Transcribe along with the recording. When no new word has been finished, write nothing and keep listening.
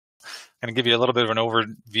going to give you a little bit of an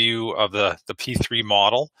overview of the P3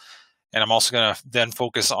 model, and I'm also going to then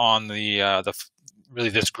focus on really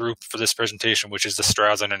this group for this presentation, which is the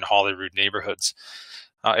Strathearn and Holyrood neighborhoods.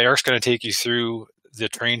 Eric's going to take you through the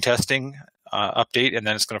train testing update, and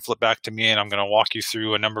then it's going to flip back to me, and I'm going to walk you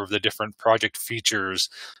through a number of the different project features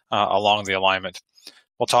along the alignment.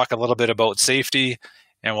 We'll talk a little bit about safety,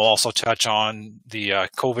 and we'll also touch on the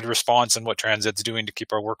COVID response and what Transit's doing to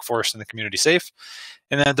keep our workforce and the community safe.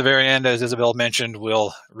 And then at the very end, as Isabel mentioned,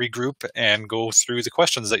 we'll regroup and go through the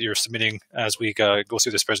questions that you're submitting as we go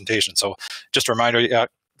through this presentation. So just a reminder,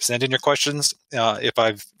 send in your questions. If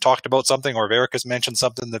I've talked about something or if Eric has mentioned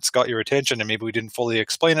something that's got your attention and maybe we didn't fully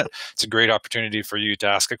explain it, it's a great opportunity for you to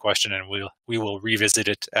ask a question, and we will revisit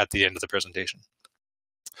it at the end of the presentation.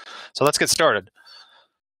 So let's get started.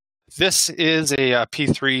 This is a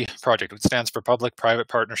P3 project, which stands for Public-Private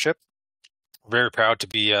Partnership. We're very proud to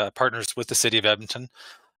be partners with the City of Edmonton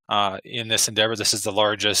in this endeavor. This is the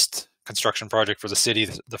largest construction project for the city,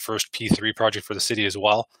 the first P3 project for the city as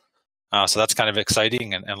well. So that's kind of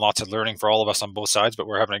exciting and lots of learning for all of us on both sides, but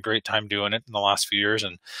we're having a great time doing it in the last few years,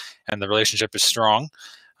 and the relationship is strong.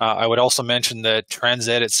 I would also mention that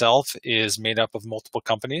Transed itself is made up of multiple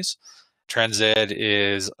companies. Transed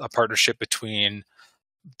is a partnership between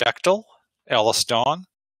Bechtel, Ellis Dawn,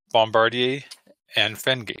 Bombardier, and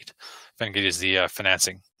Fengate. Fengate is the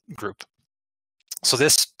financing group. So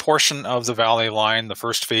this portion of the Valley Line, the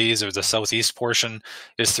first phase, or the southeast portion,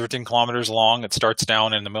 is 13 kilometers long. It starts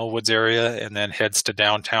down in the Millwoods area and then heads to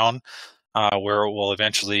downtown, where it will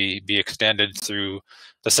eventually be extended through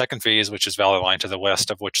the second phase, which is Valley Line to the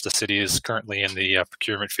west, of which the city is currently in the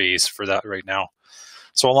procurement phase for that right now.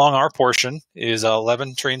 So along our portion is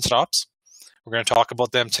 11 train stops. We're going to talk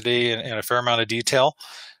about them today in a fair amount of detail.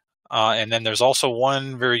 And then there's also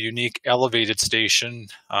one very unique elevated station,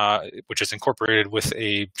 which is incorporated with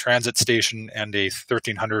a transit station and a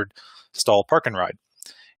 1,300 stall park and ride.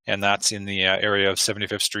 And that's in the area of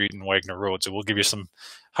 75th Street and Wagner Road. So we'll give you some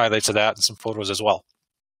highlights of that and some photos as well.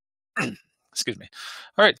 Excuse me.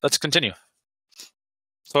 All right, let's continue.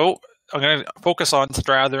 So I'm going to focus on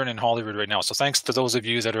Strathearn and Holyrood right now. So thanks to those of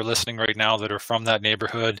you that are listening right now that are from that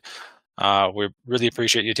neighborhood. We really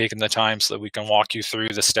appreciate you taking the time so that we can walk you through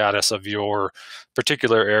the status of your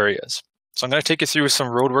particular areas. So I'm going to take you through some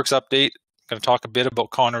roadworks update. I'm going to talk a bit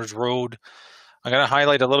about Connors Road. I'm going to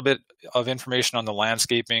highlight a little bit of information on the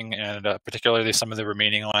landscaping and particularly some of the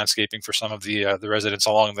remaining landscaping for some of the residents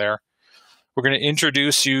along there. We're going to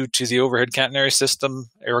introduce you to the overhead catenary system.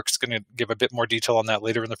 Eric's going to give a bit more detail on that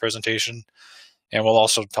later in the presentation. And we'll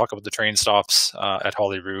also talk about the train stops at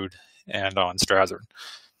Holyrood and on Strathearn.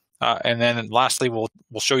 And then lastly, we'll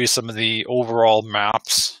show you some of the overall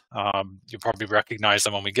maps. You'll probably recognize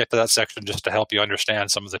them when we get to that section, just to help you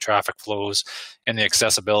understand some of the traffic flows and the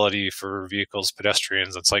accessibility for vehicles,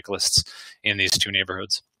 pedestrians, and cyclists in these two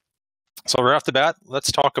neighborhoods. So right off the bat,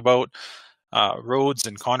 let's talk about roads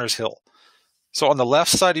in Connors Hill. So on the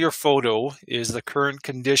left side of your photo is the current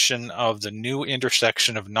condition of the new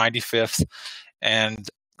intersection of 95th and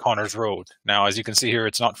Connors Road. Now, as you can see here,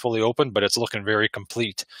 it's not fully open, but it's looking very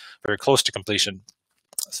complete, very close to completion.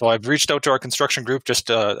 So I've reached out to our construction group just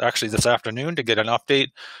actually this afternoon to get an update.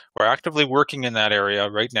 We're actively working in that area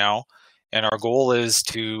right now, and our goal is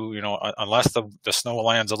to, unless the snow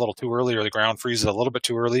lands a little too early or the ground freezes a little bit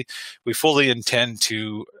too early, we fully intend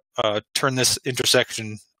to turn this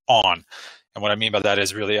intersection on. And what I mean by that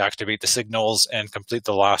is really activate the signals and complete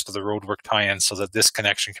the last of the roadwork tie-ins so that this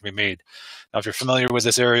connection can be made. Now, if you're familiar with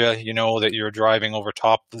this area, you know that you're driving over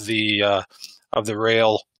top of the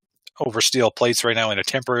rail over steel plates right now in a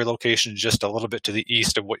temporary location just a little bit to the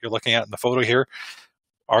east of what you're looking at in the photo here.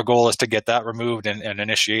 Our goal is to get that removed and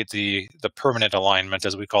initiate the permanent alignment,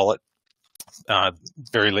 as we call it,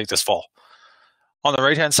 very late this fall. On the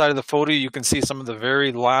right-hand side of the photo, you can see some of the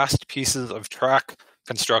very last pieces of track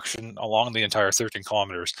construction along the entire 13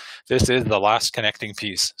 kilometers. This is the last connecting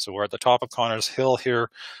piece. So we're at the top of Connors Hill here.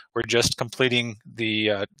 We're just completing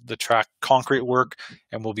the track concrete work,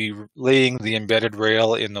 and we'll be laying the embedded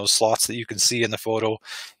rail in those slots that you can see in the photo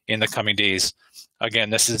in the coming days. Again,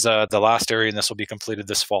 this is the last area, and this will be completed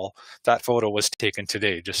this fall. That photo was taken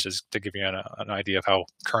today, just as to give you an idea of how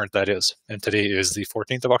current that is. And today is the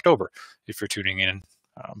 14th of October, if you're tuning in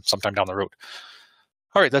sometime down the road.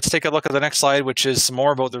 All right, let's take a look at the next slide, which is some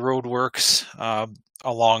more about the road works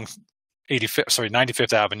along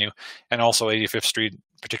 95th Avenue and also 85th Street,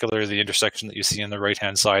 particularly the intersection that you see on the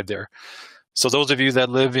right-hand side there. So those of you that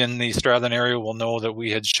live in the Strathearn area will know that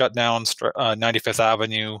we had shut down 95th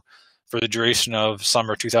Avenue for the duration of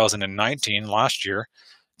summer 2019 last year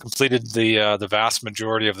completed the vast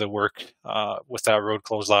majority of the work with that road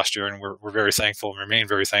closed last year, and we're very thankful and remain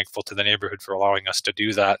very thankful to the neighborhood for allowing us to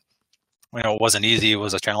do that. You know, it wasn't easy; it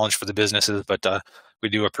was a challenge for the businesses, but we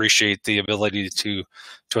do appreciate the ability to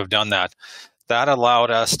have done that. That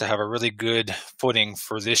allowed us to have a really good footing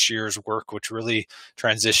for this year's work, which really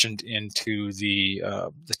transitioned into the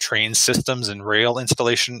train systems and rail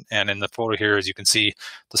installation. And in the photo here, as you can see,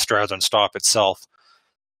 the Strathearn stop itself.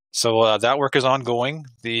 So that work is ongoing.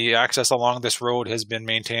 The access along this road has been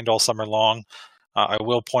maintained all summer long. I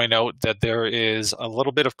will point out that there is a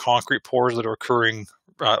little bit of concrete pours that are occurring.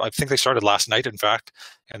 I think they started last night, in fact,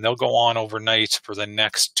 and they'll go on overnight for the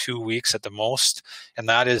next 2 weeks at the most. And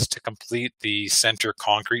that is to complete the center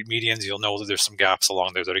concrete medians. You'll know that there's some gaps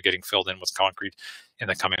along there that are getting filled in with concrete in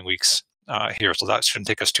the coming weeks here. So that shouldn't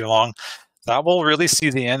take us too long. That will really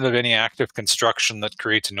see the end of any active construction that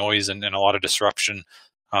creates noise and a lot of disruption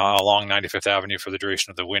along 95th Avenue for the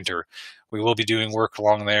duration of the winter. We will be doing work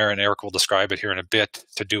along there, and Eric will describe it here in a bit,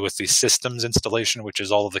 to do with the systems installation, which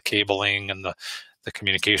is all of the cabling and the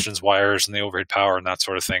communications wires and the overhead power and that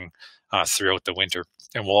sort of thing throughout the winter.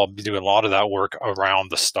 And we'll be doing a lot of that work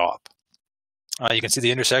around the stop. You can see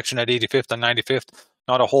the intersection at 85th and 95th.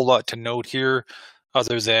 Not a whole lot to note here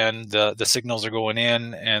other than the signals are going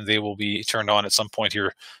in, and they will be turned on at some point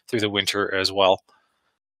here through the winter as well.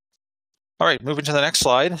 All right, moving to the next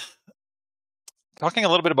slide. Talking a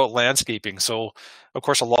little bit about landscaping. So, of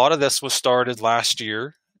course, a lot of this was started last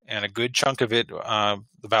year, and a good chunk of it,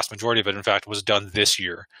 the vast majority of it, in fact, was done this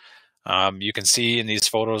year. You can see in these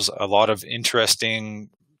photos a lot of interesting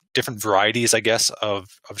different varieties, I guess, of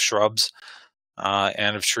shrubs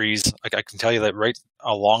and of trees. Like, I can tell you that right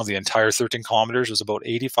along the entire 13 kilometers was about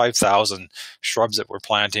 85,000 shrubs that we're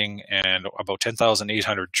planting and about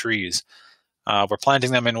 10,800 trees. We're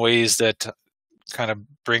planting them in ways that kind of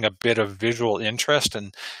bring a bit of visual interest,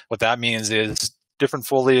 and what that means is different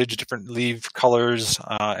foliage, different leaf colors,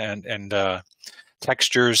 and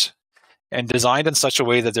textures, and designed in such a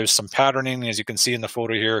way that there's some patterning, as you can see in the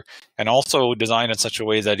photo here, and also designed in such a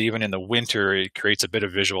way that even in the winter, it creates a bit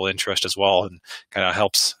of visual interest as well, and kind of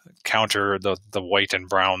helps counter the white and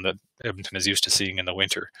brown that Edmonton is used to seeing in the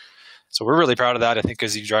winter. So we're really proud of that. I think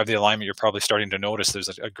as you drive the alignment, you're probably starting to notice there's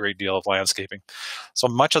a great deal of landscaping. So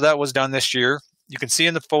much of that was done this year. You can see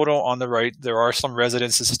in the photo on the right, there are some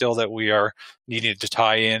residences still that we are needing to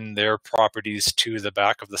tie in their properties to the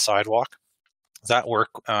back of the sidewalk. That work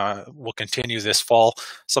will continue this fall.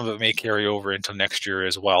 Some of it may carry over into next year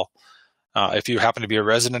as well. If you happen to be a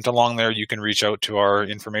resident along there, you can reach out to our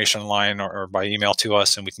information line or by email to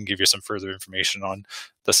us, and we can give you some further information on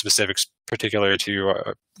the specifics particular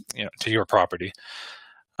to your property.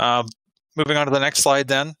 Moving on to the next slide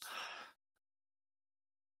then.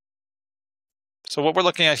 So what we're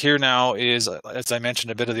looking at here now is, as I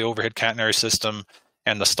mentioned, a bit of the overhead catenary system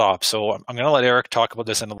and the stop. So I'm going to let Eric talk about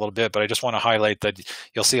this in a little bit, but I just want to highlight that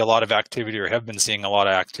you'll see a lot of activity, or have been seeing a lot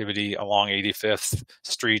of activity along 85th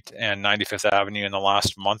Street and 95th Avenue in the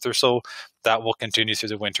last month or so. That will continue through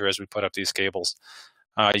the winter as we put up these cables.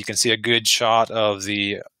 You can see a good shot of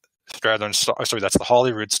the Strathearn, that's the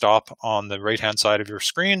Holyrood stop on the right-hand side of your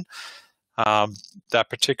screen. That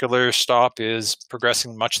particular stop is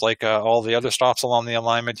progressing much like all the other stops along the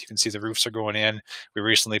alignment. You can see the roofs are going in. We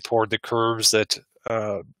recently poured the curves that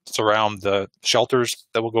surround the shelters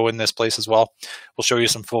that will go in this place as well. We'll show you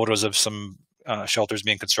some photos of some shelters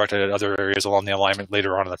being constructed at other areas along the alignment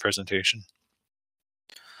later on in the presentation.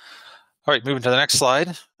 All right, moving to the next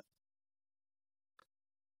slide.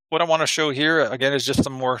 What I want to show here, again, is just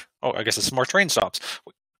some more, some more train stops.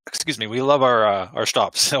 Excuse me, we love our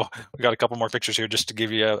stops. So we got a couple more pictures here just to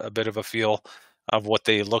give you a bit of a feel of what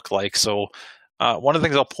they look like. So one of the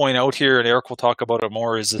things I'll point out here, and Eric will talk about it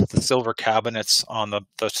more, is the silver cabinets on the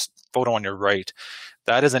photo on your right.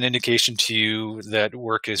 That is an indication to you that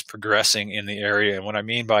work is progressing in the area. And what I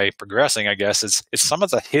mean by progressing, I guess, is some of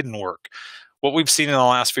the hidden work. What we've seen in the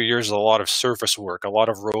last few years is a lot of surface work, a lot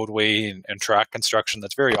of roadway and track construction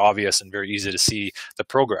that's very obvious and very easy to see the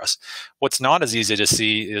progress. What's not as easy to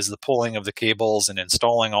see is the pulling of the cables and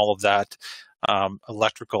installing all of that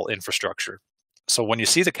electrical infrastructure. So when you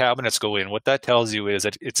see the cabinets go in, what that tells you is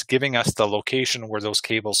that it's giving us the location where those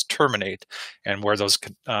cables terminate and where those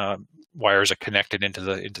wires are connected into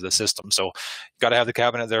the system. So you've got to have the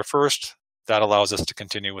cabinet there first. That allows us to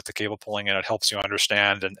continue with the cable pulling, and it helps you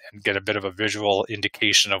understand and get a bit of a visual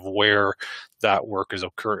indication of where that work is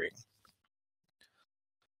occurring.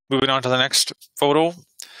 Moving on to the next photo,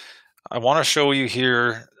 I want to show you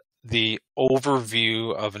here the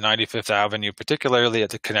overview of 95th Avenue, particularly at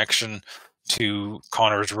the connection to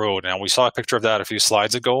Connors Road. Now, we saw a picture of that a few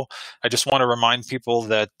slides ago. I just want to remind people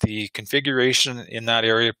that the configuration in that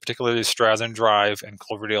area, particularly Strathearn Drive and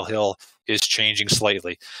Cloverdale Hill, is changing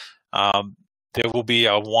slightly. There will be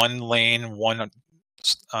a one-lane, one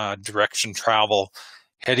direction travel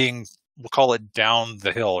heading, we'll call it down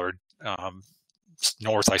the hill, or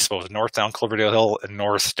north, I suppose, north down Cloverdale Hill and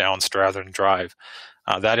north down Strathearn Drive.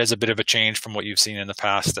 That is a bit of a change from what you've seen in the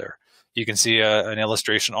past there. You can see an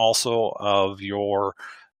illustration also of your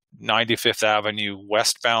 95th Avenue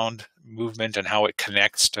westbound movement and how it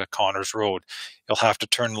connects to Connors Road. You'll have to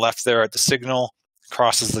turn left there at the signal,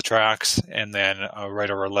 crosses the tracks, and then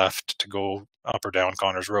right or left to go up or down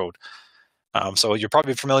Connors Road. So you're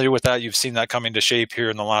probably familiar with that. You've seen that come into shape here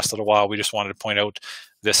in the last little while. We just wanted to point out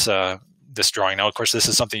this this drawing. Now, of course, this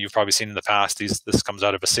is something you've probably seen in the past. This comes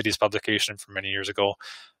out of a city's publication from many years ago,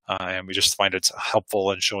 and we just find it's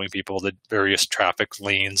helpful in showing people the various traffic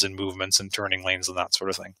lanes and movements and turning lanes and that sort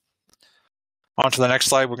of thing. On to the next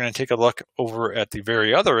slide, we're going to take a look over at the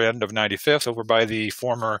very other end of 95th, over by the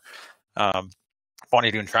former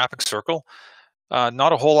Bonnie Doon traffic circle.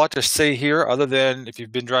 Not a whole lot to say here, other than if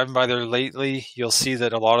you've been driving by there lately, you'll see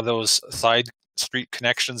that a lot of those side street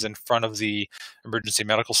connections in front of the emergency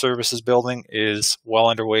medical services building is well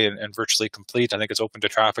underway and virtually complete. I think it's open to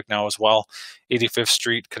traffic now as well. 85th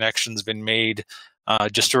Street connection's been made.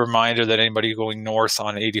 Just a reminder that anybody going north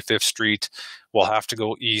on 85th Street will have to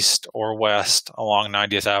go east or west along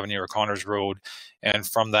 90th Avenue or Connors Road, and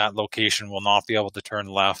from that location will not be able to turn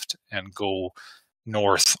left and go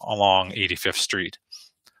north along 85th Street.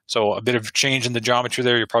 So a bit of change in the geometry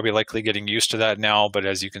there. You're probably likely getting used to that now, but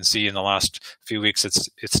as you can see in the last few weeks, it's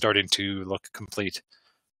starting to look complete.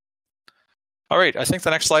 All right, I think the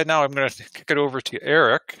next slide now, I'm going to kick it over to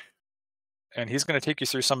Eric, and he's going to take you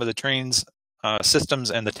through some of the trains,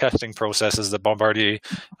 systems, and the testing processes that Bombardier,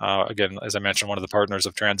 again, as I mentioned, one of the partners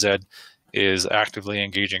of TransEd, is actively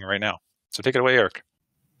engaging right now. So take it away, Eric.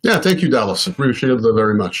 Yeah, thank you, Dallas. I appreciate it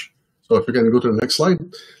very much. So if we can go to the next slide.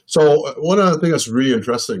 So one of the things that's really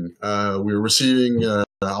interesting, we're receiving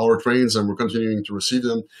our trains and we're continuing to receive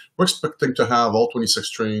them. We're expecting to have all 26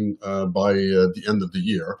 trains by the end of the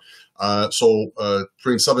year. So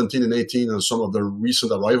train 17 and 18 are some of the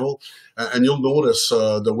recent arrival, and you'll notice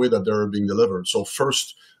the way that they're being delivered. So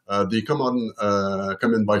first, they come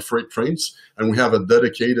in by freight trains, and we have a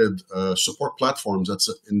dedicated support platforms that's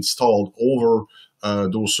installed over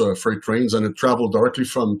those freight trains, and it travels directly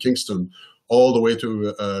from Kingston all the way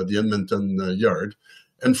to the Edmonton yard.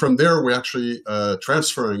 And from there, we're actually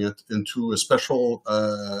transferring it into a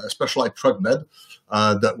specialized truck bed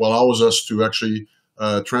that allows us to actually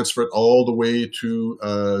transfer it all the way to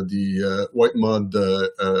the White Mud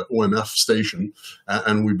OMF station,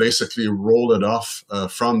 and we basically roll it off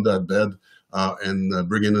from that bed and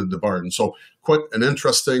bring it into the barn. So quite an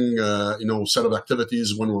interesting, set of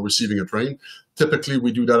activities when we're receiving a train. Typically,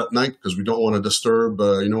 we do that at night because we don't want to disturb,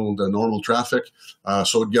 the normal traffic.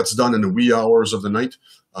 So it gets done in the wee hours of the night,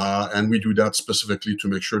 and we do that specifically to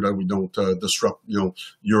make sure that we don't disrupt,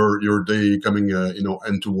 your day coming,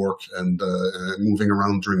 into work and moving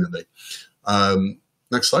around during the day.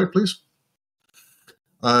 Next slide, please.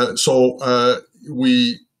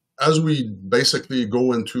 As we basically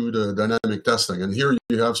go into the dynamic testing, and here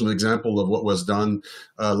you have some example of what was done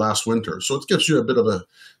last winter. So it gives you a bit of a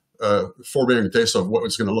forbearing taste of what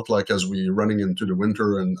it's going to look like as we running into the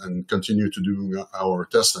winter and continue to do our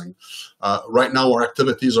testing. Right now, our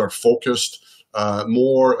activities are focused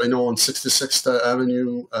more, on 66th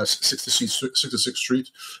Avenue, 66th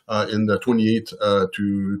Street in the 28th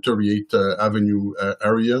to 38th Avenue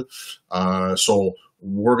area. So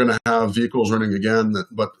we're going to have vehicles running again,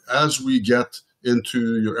 but as we get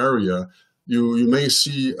into your area, you may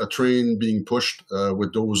see a train being pushed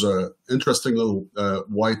with those interesting little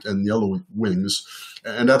white and yellow wings.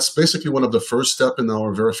 And that's basically one of the first steps in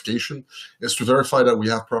our verification, is to verify that we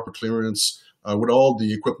have proper clearance with all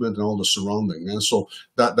the equipment and all the surrounding. And so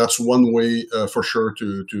that's one way for sure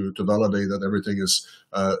to validate that everything has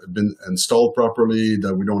been installed properly,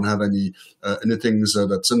 that we don't have anything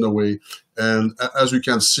that's in the way. And as we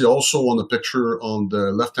can see also on the picture on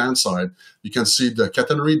the left-hand side, you can see the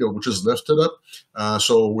catenary, which is lifted up.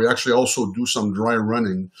 So we actually also do some dry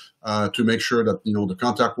running to make sure that, the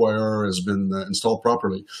contact wire has been installed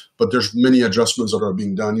properly. But there's many adjustments that are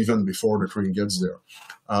being done even before the train gets there.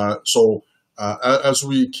 As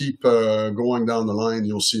we keep going down the line,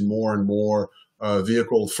 you'll see more and more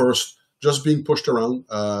vehicle first just being pushed around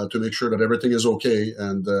to make sure that everything is okay,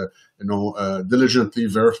 and diligently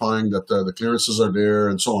verifying that the clearances are there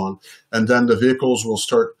and so on. And then the vehicles will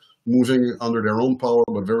start moving under their own power,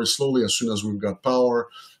 but very slowly. As soon as we've got power,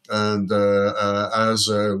 And as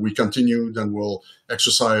we continue, then we'll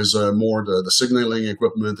exercise more the signaling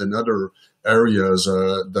equipment and other areas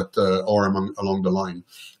that are along the line.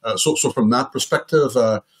 So from that perspective,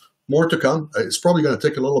 more to come. It's probably going to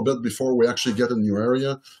take a little bit before we actually get a new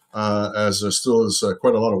area, as there still is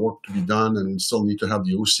quite a lot of work to be done, and we still need to have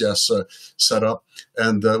the OCS set up,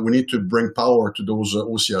 and we need to bring power to those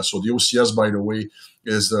OCS. So the OCS, by the way,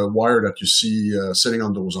 is the wire that you see sitting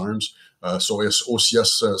on those arms. So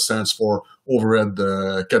OCS stands for overhead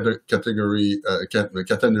catenary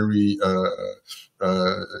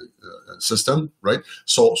system, right?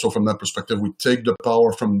 So from that perspective, we take the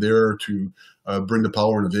power from there to bring the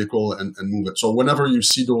power in the vehicle and move it. So whenever you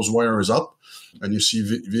see those wires up and you see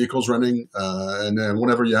vehicles running, and then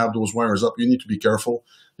whenever you have those wires up, you need to be careful.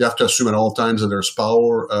 You have to assume at all times that there's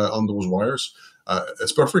power on those wires.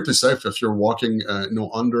 It's perfectly safe if you're walking,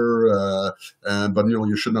 under, but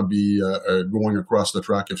you should not be going across the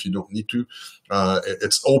track if you don't need to.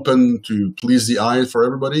 It's open to please the eye for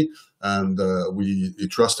everybody, and we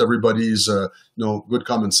trust everybody's, good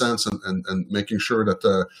common sense and making sure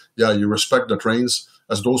that, you respect the trains,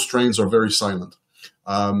 as those trains are very silent.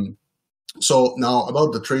 So now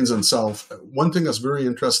about the trains themselves, one thing that's very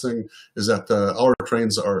interesting is that our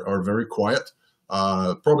trains are very quiet.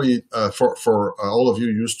 Probably for all of you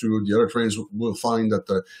used to the other trains will find that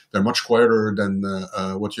they're much quieter than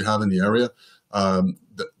what you have in the area.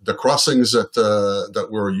 The crossings that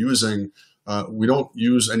we're using, we don't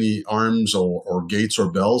use any arms or gates or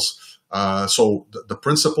bells. So the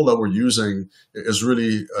principle that we're using is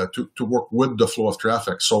really to work with the flow of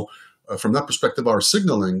traffic. So from that perspective, our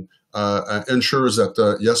signaling ensures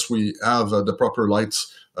that, yes, we have the proper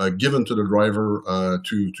lights given to the driver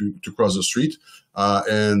to cross the street.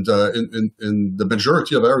 And in the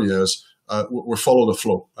majority of areas, we follow the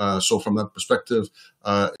flow. So from that perspective,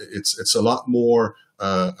 it's a lot more,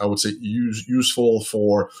 I would say, useful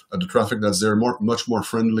for the traffic that's there, much more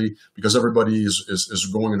friendly, because everybody is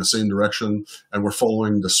going in the same direction, and we're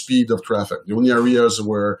following the speed of traffic. The only areas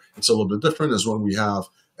where it's a little bit different is when we have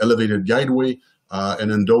elevated guideway,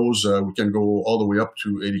 and in those, we can go all the way up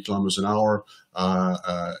to 80 kilometers an hour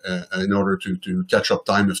in order to catch up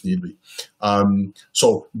time if need be.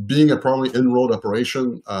 So being a probably in-road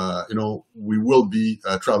operation, we will be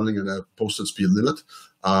traveling at a posted speed limit.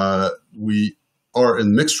 We are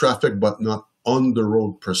in mixed traffic, but not on the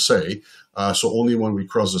road per se, so only when we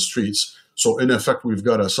cross the streets. So in effect, we've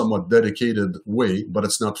got a somewhat dedicated way, but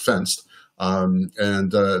it's not fenced. And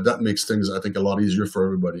that makes things, I think, a lot easier for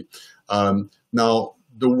everybody. Now,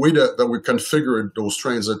 the way that we configured those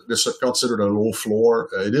trains, this is considered a low floor.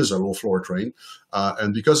 It is a low floor train.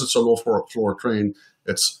 And because it's a low floor train,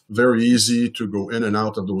 it's very easy to go in and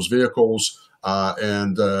out of those vehicles. We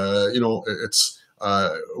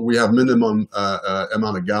have minimum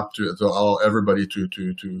amount of gap to allow everybody to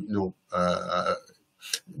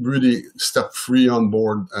really step free on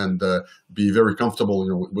board and be very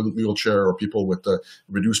comfortable. With a wheelchair or people with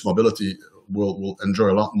reduced mobility will enjoy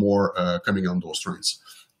a lot more coming on those trains.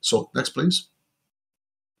 So next, please.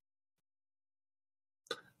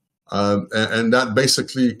 And that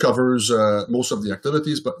basically covers most of the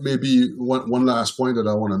activities. But maybe one last point that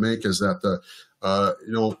I want to make is that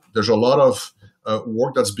there's a lot of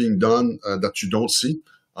work that's being done that you don't see.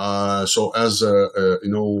 So as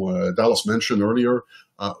Dallas mentioned earlier,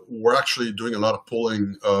 we're actually doing a lot of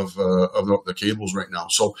pulling of the cables right now.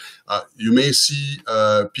 So you may see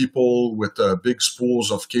people with big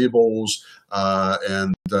spools of cables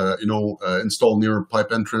installed near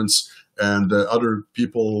pipe entrance, and other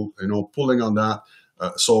people pulling on that.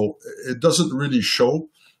 So it doesn't really show,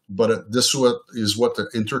 but this is what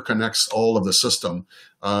interconnects all of the system.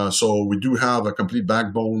 So we do have a complete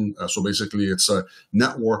backbone. So basically, it's a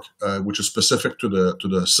network which is specific to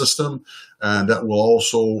the system, and that will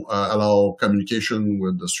also allow communication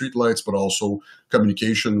with the streetlights, but also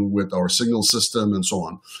communication with our signal system and so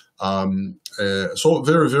on. So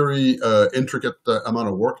very, very intricate amount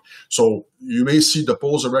of work. So you may see the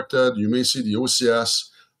poles erected, you may see the OCS.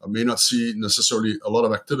 I may not see necessarily a lot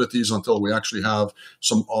of activities until we actually have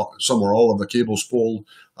some or all of the cables pulled.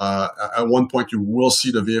 At one point, you will see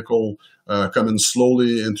the vehicle coming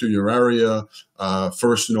slowly into your area.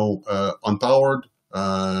 First, unpowered.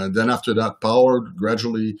 Then after that, powered,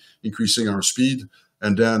 gradually increasing our speed,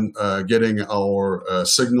 and then getting our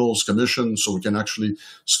signals commissioned so we can actually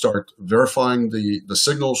start verifying the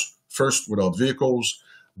signals first without vehicles.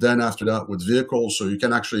 Then after that with vehicles, so you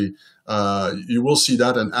can actually, you will see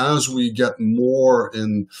that. And as we get more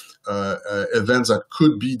in events that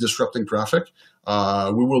could be disrupting traffic,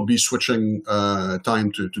 We will be switching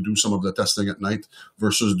time to do some of the testing at night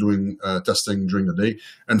versus doing testing during the day.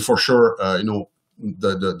 And for sure,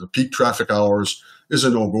 the peak traffic hours is a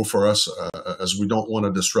no-go for us, as we don't want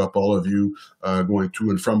to disrupt all of you going to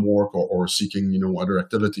and from work or seeking, other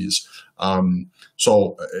activities.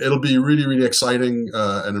 So it'll be really, really exciting,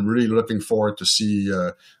 and I'm really looking forward to see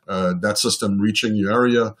that system reaching your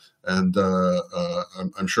area. And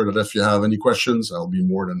I'm sure that if you have any questions, I'll be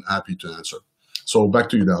more than happy to answer. So back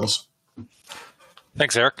to you, Dallas.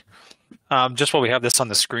 Thanks, Eric. Just while we have this on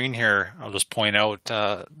the screen here, I'll just point out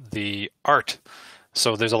the art.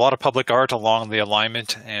 So there's a lot of public art along the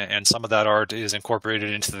alignment, and some of that art is incorporated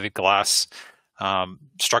into the glass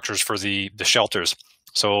structures for the shelters.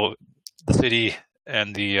 So the city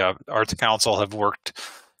and the Arts Council have worked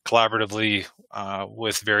collaboratively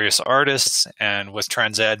with various artists and with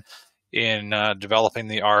TransEd in developing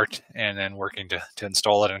the art and then working to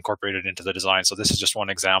install it and incorporate it into the design. So this is just one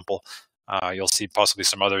example. You'll see possibly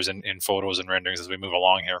some others in photos and renderings as we move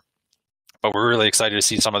along here. But we're really excited to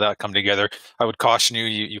see some of that come together. I would caution you,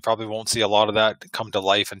 you probably won't see a lot of that come to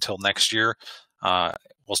life until next year.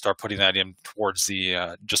 We'll start putting that in towards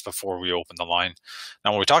the just before we open the line.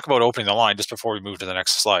 Now, when we talk about opening the line, just before we move to the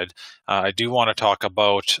next slide, I do want to talk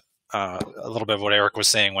about a little bit of what Eric was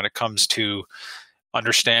saying when it comes to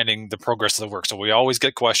understanding the progress of the work. So we always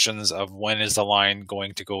get questions of when is the line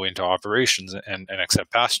going to go into operations and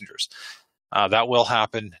accept passengers. That will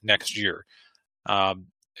happen next year.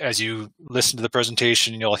 As you listen to the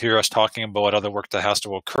presentation, you'll hear us talking about other work that has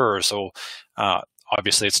to occur. So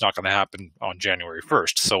obviously it's not going to happen on January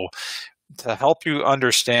 1st. So to help you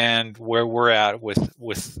understand where we're at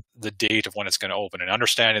with the date of when it's going to open, and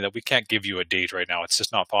understanding that we can't give you a date right now. It's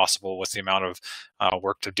just not possible with the amount of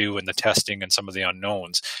work to do and the testing and some of the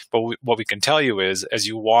unknowns. But what we can tell you is, as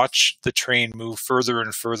you watch the train move further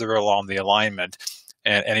and further along the alignment,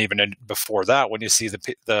 and even before that, when you see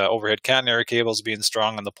the overhead catenary cables being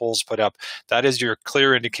strung and the poles put up, that is your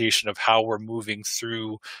clear indication of how we're moving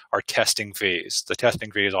through our testing phase. The testing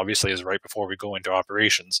phase obviously is right before we go into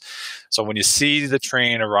operations. So when you see the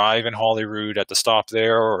train arrive in Holyrood at the stop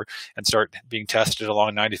there, and start being tested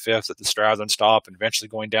along 95th at the Strathearn stop, and eventually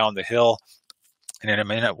going down the hill, and in a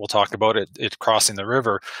minute we'll talk about it crossing the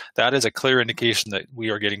river, that is a clear indication that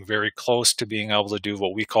we are getting very close to being able to do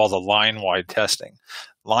what we call the line-wide testing.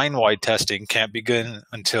 Line-wide testing can't begin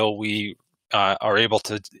until we are able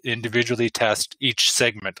to individually test each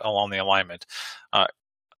segment along the alignment. I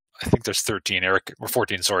think there's 13, Eric, or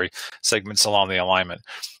 14, sorry, segments along the alignment.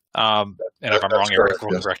 And if I'm wrong, Eric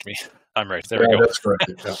will correct me. I'm right. There we go. That's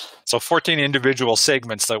correct. Yeah. So 14 individual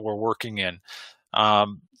segments that we're working in.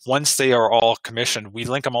 Once they are all commissioned, we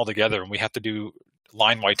link them all together, and we have to do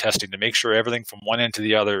line-wide testing to make sure everything from one end to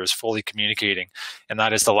the other is fully communicating. And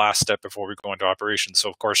that is the last step before we go into operation. So,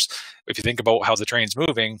 of course, if you think about how the train's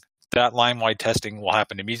moving, that line-wide testing will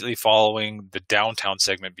happen immediately following the downtown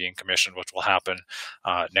segment being commissioned, which will happen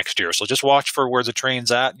next year. So just watch for where the train's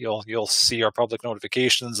at. You'll see our public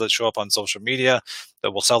notifications that show up on social media that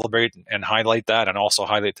will celebrate and highlight that, and also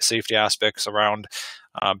highlight the safety aspects around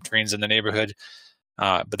trains in the neighborhood.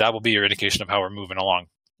 But that will be your indication of how we're moving along.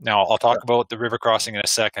 Now, I'll talk about the river crossing in a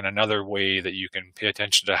second, another way that you can pay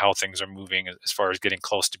attention to how things are moving as far as getting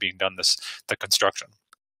close to being done, the construction.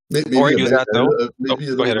 Maybe Before I do that, though, maybe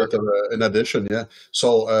a little bit of an addition, yeah.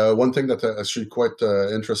 So one thing that's actually quite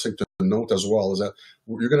interesting to note as well is that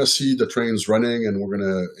you're going to see the trains running, and we're going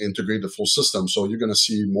to integrate the full system. So you're going to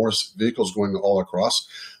see more vehicles going all across.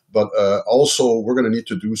 But also, we're going to need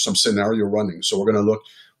to do some scenario running. So we're going to look,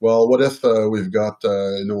 well, what if we've got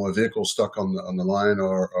a vehicle stuck on the line,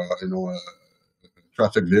 or a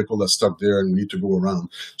traffic vehicle that's stuck there, and we need to go around.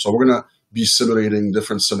 So we're going to be simulating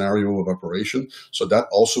different scenario of operation. So that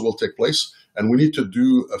also will take place. And we need to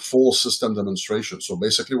do a full system demonstration. So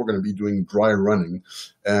basically, we're going to be doing dry running,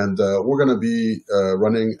 and we're going to be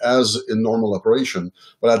running as in normal operation.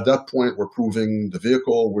 But at that point, we're proving the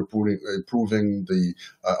vehicle, we're improving the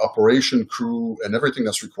operation crew, and everything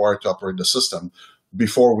that's required to operate the system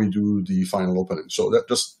before we do the final opening. So that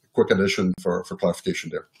just a quick addition for clarification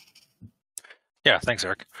there. Yeah, thanks,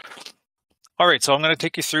 Eric. All right, so I'm going to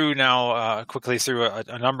take you through now quickly through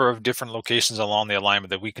a number of different locations along the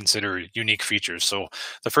alignment that we consider unique features. So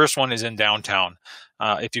the first one is in downtown.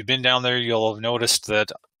 If you've been down there, you'll have noticed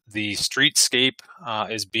that the streetscape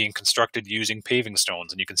is being constructed using paving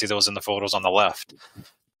stones, and you can see those in the photos on the left.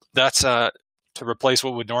 That's to replace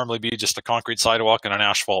what would normally be just a concrete sidewalk and an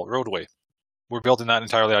asphalt roadway. We're building that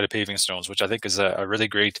entirely out of paving stones, which I think is a really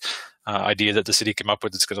great idea that the city came up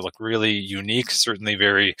with. It's going to look really unique, certainly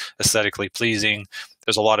very aesthetically pleasing.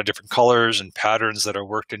 There's a lot of different colors and patterns that are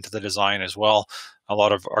worked into the design as well. A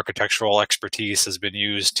lot of architectural expertise has been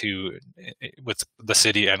used with the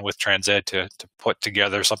city and with Transed to put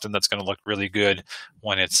together something that's going to look really good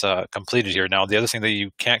when it's completed here. Now, the other thing that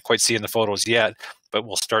you can't quite see in the photos yet, but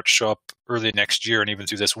will start to show up early next year and even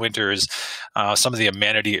through this winter, is some of the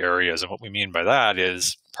amenity areas. And what we mean by that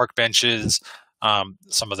is park benches,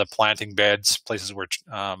 some of the planting beds, places where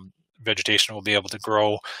vegetation will be able to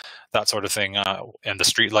grow, that sort of thing, and the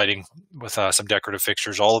street lighting with some decorative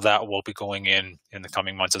fixtures. All of that will be going in the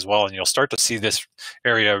coming months as well, and you'll start to see this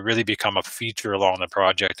area really become a feature along the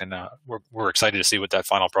project, and we're excited to see what that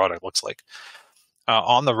final product looks like.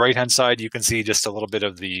 On the right-hand side, you can see just a little bit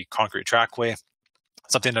of the concrete trackway.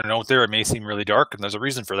 Something to note there, it may seem really dark, and there's a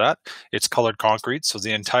reason for that. It's colored concrete, so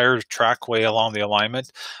the entire trackway along the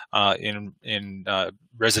alignment in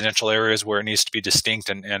residential areas where it needs to be distinct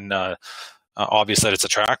and obvious that it's a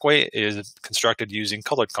trackway is constructed using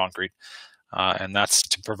colored concrete. And that's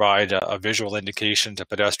to provide a visual indication to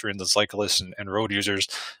pedestrians and cyclists and road users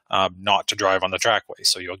not to drive on the trackway.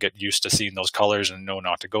 So you'll get used to seeing those colors and know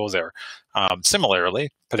not to go there. Similarly,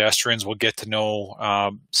 pedestrians will get to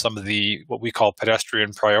know some of what we call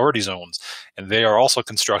pedestrian priority zones. And they are also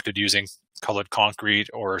constructed using colored concrete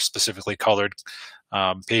or specifically colored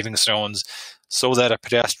paving stones, so that a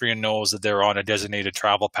pedestrian knows that they're on a designated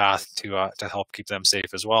travel path to help keep them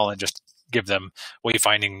safe as well, and just give them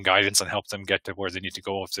wayfinding guidance and help them get to where they need to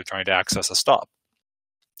go if they're trying to access a stop.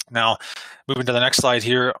 Now, moving to the next slide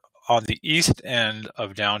here, on the east end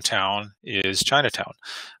of downtown is Chinatown.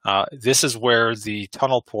 This is where the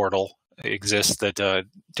tunnel portal exists that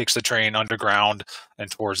takes the train underground and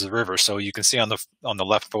towards the river. So you can see on the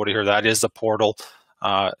left photo here, that is the portal,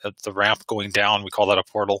 the ramp going down. We call that a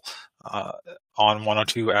portal on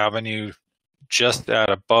 102 Avenue, just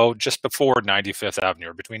before 95th Avenue,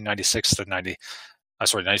 or between 95th and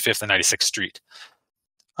 96th Street.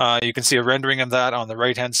 You can see a rendering of that on the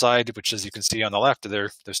right-hand side, which, as you can see on the left, they're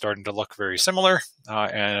starting to look very similar,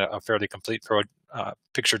 and a fairly complete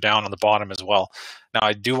picture down on the bottom as well. Now,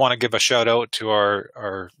 I do want to give a shout out to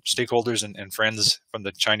our stakeholders and friends from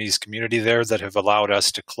the Chinese community there that have allowed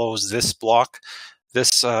us to close this block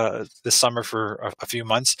this summer for a few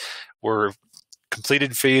months. We're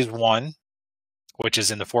completed phase 1, which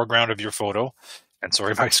is in the foreground of your photo. And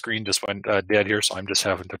sorry, my screen just went dead here, so I'm just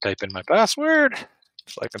having to type in my password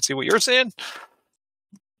so I can see what you're saying.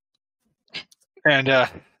 And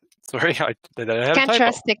sorry, I can't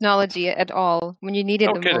trust technology at all when you need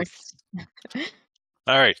it the most.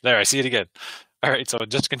 All right, there, I see it again. All right, so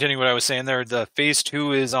just continuing what I was saying there, the phase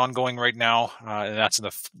 2 is ongoing right now, and that's in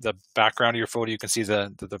the background of your photo. You can see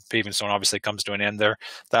the paving stone obviously comes to an end there.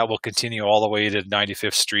 That will continue all the way to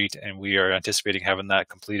 95th Street, and we are anticipating having that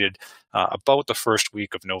completed about the first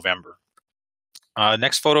week of November.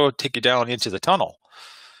 Next photo will take you down into the tunnel.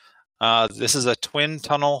 This is a twin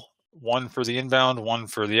tunnel, one for the inbound, one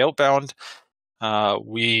for the outbound.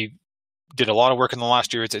 We did a lot of work in the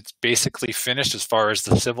last year. It's basically finished as far as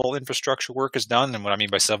the civil infrastructure work is done. And what I mean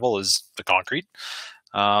by civil is the concrete.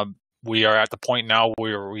 We are at the point now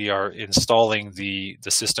where we are installing the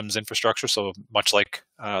systems infrastructure. So much like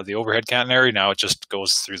the overhead catenary, now it just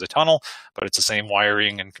goes through the tunnel, but it's the same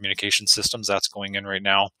wiring and communication systems that's going in right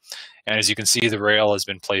now. And as you can see, the rail has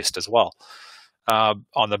been placed as well. On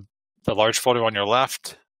the large photo on your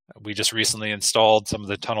left, we just recently installed some of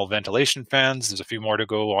the tunnel ventilation fans. There's a few more to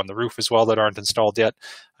go on the roof as well that aren't installed yet.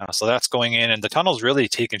 So that's going in, and the tunnel's really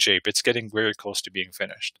taken shape. It's getting very close to being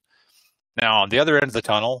finished. Now, on the other end of the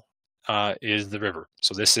tunnel is the river.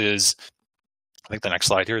 So this is, I think the next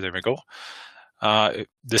slide here, there we go.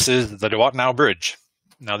 This is the Dewatnow Bridge.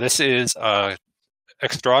 Now, this is a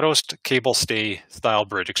Extradost cable stay style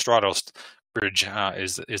bridge. Extradost Bridge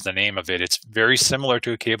is the name of it. It's very similar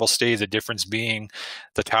to a cable stay, the difference being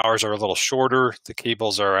the towers are a little shorter, the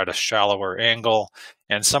cables are at a shallower angle,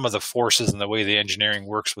 and some of the forces and the way the engineering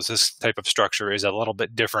works with this type of structure is a little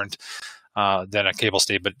bit different than a cable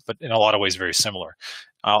stay, but in a lot of ways very similar.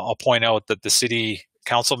 I'll point out that the City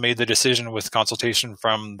Council made the decision with consultation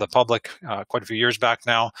from the public quite a few years back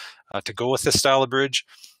now to go with this style of bridge.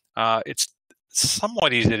 It's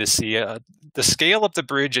somewhat easy to see. The scale of the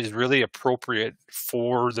bridge is really appropriate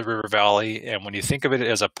for the river valley, and when you think of it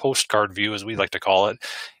as a postcard view, as we like to call it,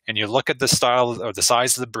 and you look at the style or the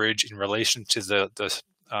size of the bridge in relation to the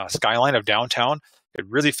skyline of downtown, it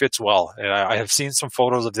really fits well. And I have seen some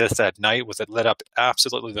photos of this at night with it lit up. It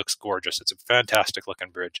absolutely looks gorgeous. It's a fantastic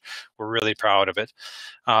looking bridge. We're really proud of it.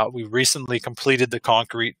 We recently completed the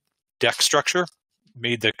concrete deck structure.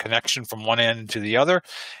 made the connection from one end to the other,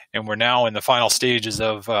 and we're now in the final stages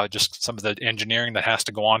of just some of the engineering that has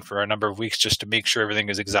to go on for a number of weeks just to make sure everything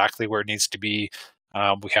is exactly where it needs to be.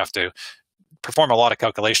 We have to perform a lot of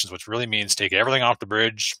calculations, which really means take everything off the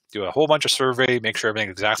bridge, do a whole bunch of survey, make sure everything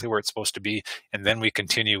is exactly where it's supposed to be, and then we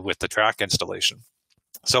continue with the track installation.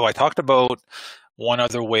 So I talked about one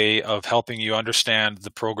other way of helping you understand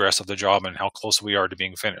the progress of the job and how close we are to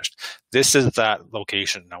being finished. This is that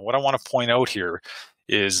location. Now, what I want to point out here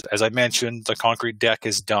is, as I mentioned, the concrete deck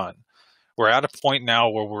is done. We're at a point now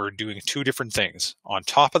where we're doing two different things. On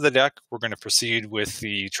top of the deck, we're going to proceed with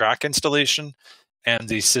the track installation and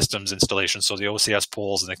the systems installation, so the OCS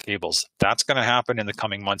poles and the cables. That's going to happen in the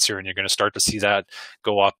coming months here, and you're going to start to see that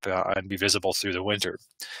go up and be visible through the winter.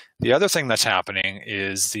 The other thing that's happening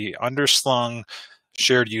is the underslung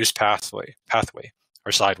shared use pathway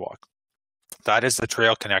or sidewalk. That is the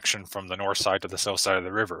trail connection from the north side to the south side of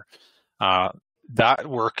the river. That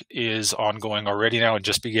work is ongoing already now and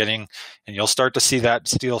just beginning, and you'll start to see that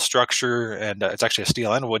steel structure, and it's actually a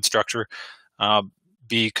steel and wood structure,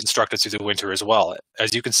 be constructed through the winter as well.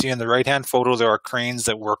 As you can see in the right-hand photo, there are cranes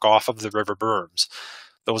that work off of the river berms.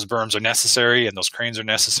 Those berms are necessary, and those cranes are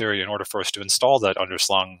necessary in order for us to install that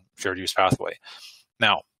underslung shared use pathway.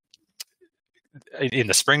 Now, in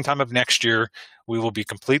the springtime of next year, we will be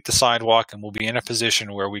complete the sidewalk and we'll be in a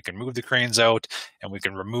position where we can move the cranes out and we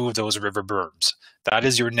can remove those river berms. That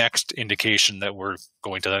is your next indication that we're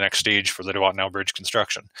going to the next stage for the Duwatnau Bridge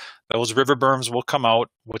construction. Those river berms will come out,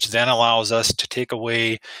 which then allows us to take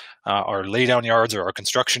away our laydown yards or our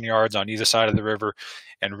construction yards on either side of the river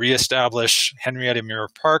and reestablish Henrietta Muir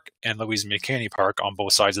Park and Louise McKinney Park on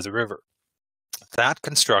both sides of the river. That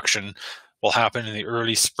construction will happen in the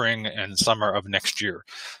early spring and summer of next year.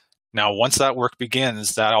 Now, once that work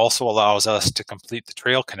begins, that also allows us to complete the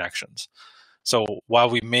trail connections. So while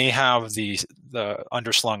we may have the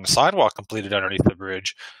underslung sidewalk completed underneath the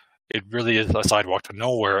bridge, it really is a sidewalk to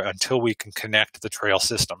nowhere until we can connect the trail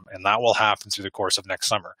system, and that will happen through the course of next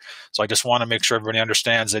summer. So I just want to make sure everybody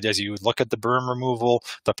understands that as you look at the berm removal,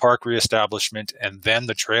 the park reestablishment, and then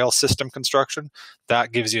the trail system construction,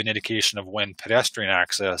 that gives you an indication of when pedestrian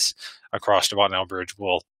access across Duwatnau Bridge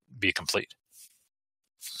will be complete.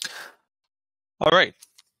 All right,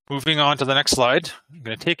 moving on to the next slide. I'm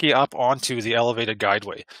going to take you up onto the elevated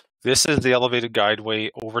guideway. This is the elevated guideway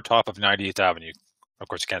over top of 98th Avenue. Of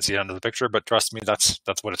course, you can't see it under the picture, but trust me, that's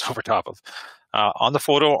what it's over top of. On the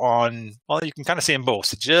photo well, you can kind of see them both.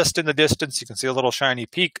 So just in the distance, you can see a little shiny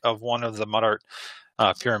peak of one of the mud art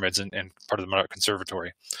pyramids and part of the mud art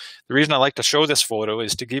conservatory. The reason I like to show this photo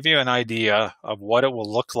is to give you an idea of what it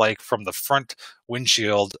will look like from the front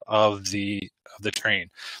windshield of the train.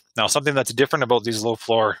 Now, something that's different about these low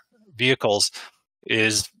floor vehicles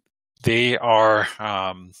is they are,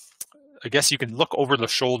 I guess you can look over the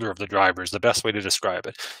shoulder of the driver is the best way to describe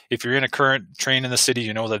it. If you're in a current train in the city,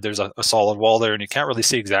 you know that there's a solid wall there and you can't really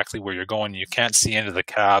see exactly where you're going. You can't see into the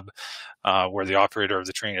cab where the operator of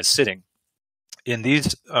the train is sitting. In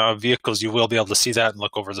these vehicles, you will be able to see that and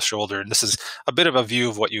look over the shoulder. And this is a bit of a view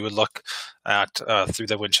of what you would look at through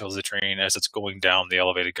the windshield of the train as it's going down the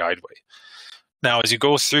elevated guideway. Now, as you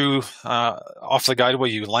go through off the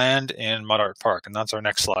guideway, you land in Mud Art Park, and that's our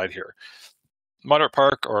next slide here. Mud Art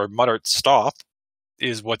Park, or Mud Art Stop,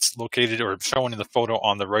 is what's located or shown in the photo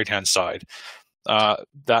on the right-hand side.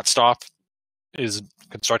 That stop is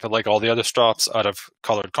constructed like all the other stops out of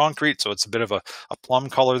colored concrete, so it's a bit of a plum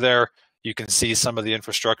color there. You can see some of the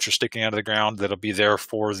infrastructure sticking out of the ground that'll be there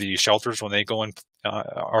for the shelters when they go in,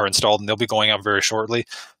 are installed, and they'll be going up very shortly.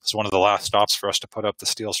 It's one of the last stops for us to put up the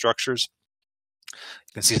steel structures.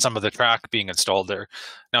 You can see some of the track being installed there.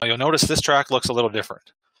 Now, you'll notice this track looks a little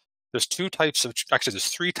different. There's three types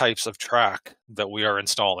of track that we are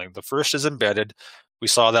installing. The first is embedded. We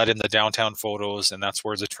saw that in the downtown photos, and that's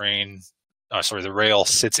where the rail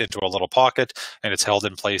sits into a little pocket, and it's held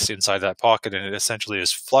in place inside that pocket, and it essentially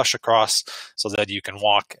is flush across so that you can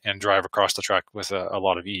walk and drive across the track with a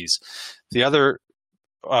lot of ease. The other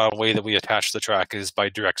way that we attach the track is by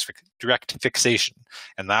direct fixation,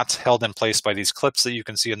 and that's held in place by these clips that you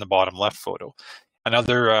can see in the bottom left photo.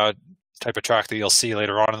 Another type of track that you'll see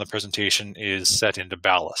later on in the presentation is set into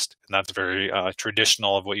ballast, and that's very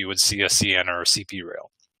traditional of what you would see a CN or a CP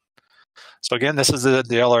rail. So again, this is the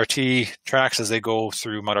LRT tracks as they go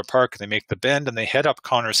through Mud Art Park. They make the bend and they head up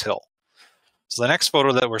Connors Hill. So the next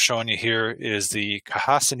photo that we're showing you here is the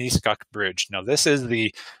Kahasiniskuk Bridge. Now, this is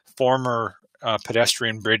the former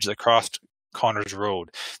pedestrian bridge that crossed Connors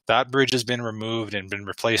Road. That bridge has been removed and been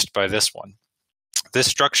replaced by this one. This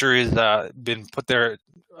structure has been put there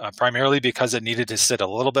primarily because it needed to sit a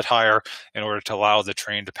little bit higher in order to allow the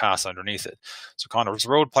train to pass underneath it. So Connor's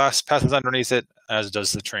Road passes underneath it, as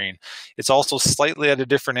does the train. It's also slightly at a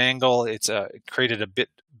different angle. It's created a bit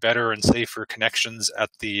better and safer connections at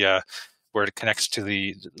the where it connects to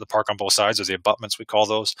the park on both sides, or the abutments, we call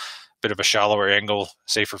those. Bit of a shallower angle,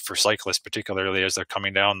 safer for cyclists, particularly as they're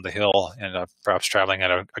coming down the hill and perhaps traveling at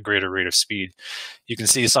a greater rate of speed. You can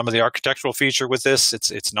see some of the architectural feature with this.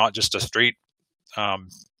 It's not just a straight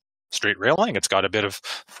railing. It's got a bit of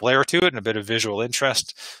flair to it and a bit of visual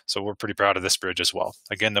interest. So we're pretty proud of this bridge as well.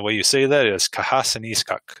 Again, the way you say that is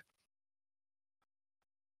Kahasaniskak.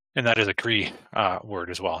 And that is a Cree word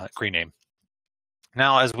as well, a Cree name.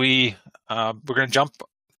 Now, as we're going to jump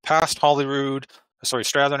past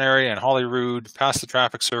Strathearn area and Holyrood, past the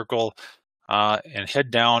traffic circle, and head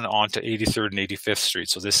down onto 83rd and 85th Street.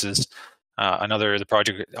 So this is another the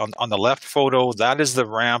project on the left photo. That is the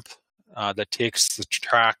ramp that takes the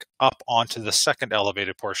track up onto the second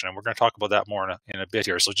elevated portion, and we're going to talk about that more in a bit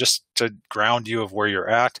here. So just to ground you of where you're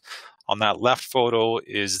at, on that left photo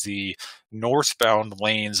is the northbound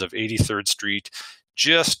lanes of 83rd Street,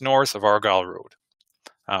 just north of Argyle Road.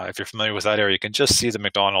 If you're familiar with that area, you can just see the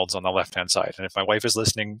McDonald's on the left-hand side. And if my wife is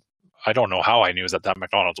listening, I don't know how I knew that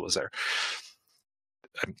McDonald's was there.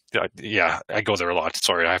 Yeah, I go there a lot.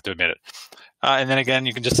 Sorry, I have to admit it. And then again,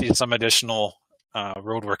 you can just see some additional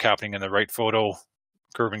road work happening in the right photo,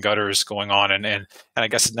 curb and gutters going on. And I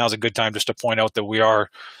guess now's a good time just to point out that we are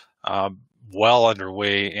well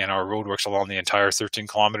underway in our road works along the entire 13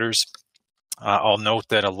 kilometers. I'll note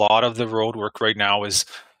that a lot of the road work right now is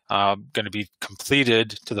going to be completed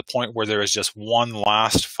to the point where there is just one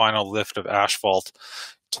last final lift of asphalt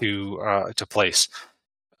to place.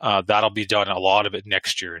 That'll be done, a lot of it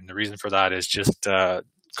next year, and the reason for that is just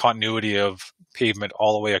continuity of pavement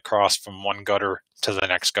all the way across from one gutter to the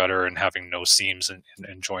next gutter, and having no seams and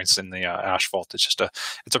joints in the asphalt. It's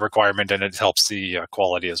a requirement, and it helps the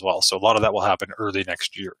quality as well. So a lot of that will happen early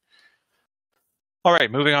next year. All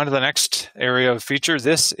right, moving on to the next area of feature.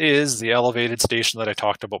 This is the elevated station that I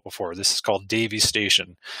talked about before. This is called Davy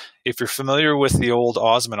Station. If you're familiar with the old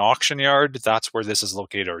Osmond auction yard, that's where this is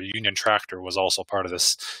located, or Union Tractor was also part of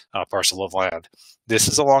this parcel of land. This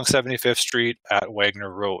is along 75th Street at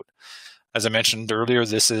Wagner Road. As I mentioned earlier,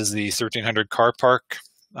 this is the 1300 car park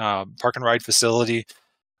and ride facility.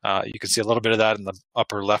 You can see a little bit of that in the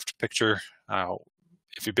upper left picture.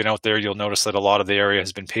 If you've been out there, you'll notice that a lot of the area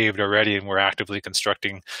has been paved already, and we're actively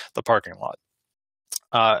constructing the parking lot.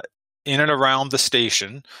 In and around the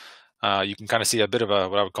station, you can kind of see a bit of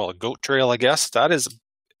what I would call a goat trail, I guess. That is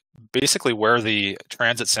basically where the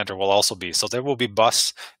transit center will also be. So there will be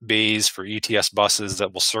bus bays for ETS buses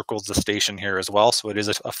that will circle the station here as well. So it is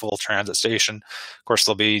a full transit station. Of course,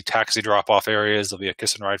 there'll be taxi drop-off areas. There'll be a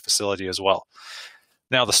kiss and ride facility as well.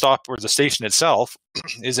 Now, the stop or the station itself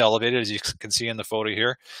is elevated, as you can see in the photo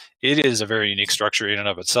here. It is a very unique structure in and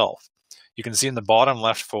of itself. You can see in the bottom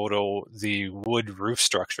left photo the wood roof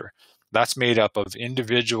structure. That's made up of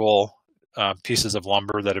individual pieces of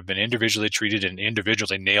lumber that have been individually treated and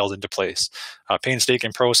individually nailed into place. A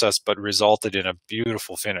painstaking process, but resulted in a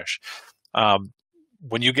beautiful finish.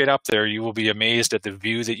 When you get up there, you will be amazed at the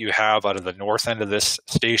view that you have out of the north end of this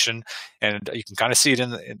station. And you can kind of see it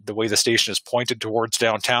in the way the station is pointed towards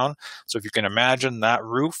downtown. So if you can imagine that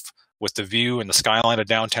roof with the view and the skyline of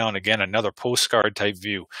downtown, again, another postcard type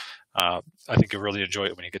view. I think you'll really enjoy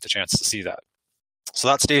it when you get the chance to see that. So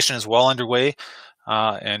that station is well underway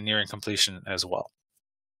and nearing completion as well.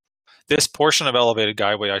 This portion of elevated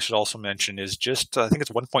guideway, I should also mention, is just, I think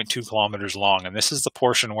it's 1.2 kilometers long. And this is the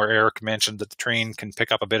portion where Eric mentioned that the train can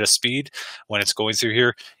pick up a bit of speed when it's going through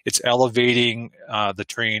here. It's elevating the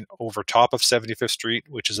train over top of 75th Street,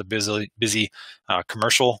 which is a busy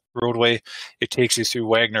commercial roadway. It takes you through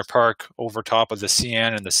Wagner Park, over top of the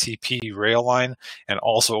CN and the CP rail line, and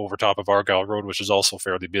also over top of Argyle Road, which is also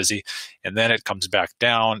fairly busy. And then it comes back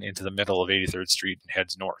down into the middle of 83rd Street and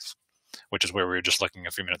heads north, which is where we were just looking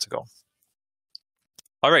a few minutes ago.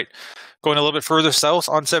 All right, going a little bit further south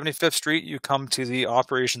on 75th Street, you come to the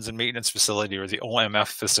Operations and Maintenance Facility, or the OMF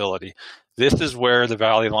facility. This is where the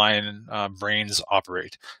Valley Line brains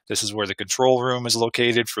operate. This is where the control room is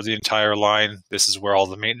located for the entire line. This is where all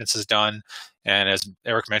the maintenance is done. And as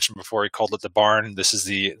Eric mentioned before, he called it the barn. This is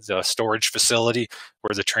the storage facility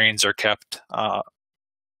where the trains are kept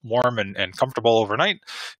warm and comfortable overnight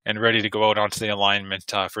and ready to go out onto the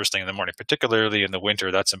alignment first thing in the morning. Particularly in the winter,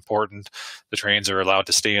 that's important. The trains are allowed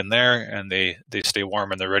to stay in there, and they stay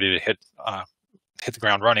warm, and they're ready to hit the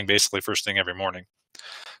ground running basically first thing every morning.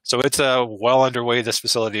 So it's well underway. This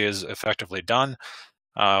facility is effectively done.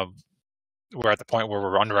 we're at the point where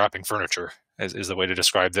we're unwrapping furniture, is the way to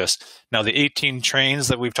describe this. Now, the 18 trains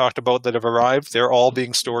that we've talked about that have arrived, they're all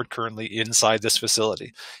being stored currently inside this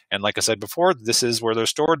facility. And like I said before, this is where they're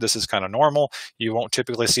stored. This is kind of normal. You won't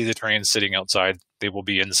typically see the trains sitting outside. They will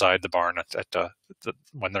be inside the barn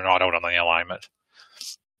when they're not out on the alignment.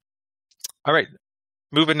 All right,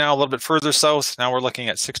 moving now a little bit further south. Now we're looking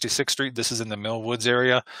at 66th Street. This is in the Mill Woods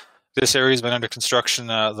area. This area has been under construction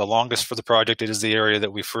the longest for the project. It is the area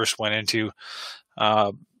that we first went into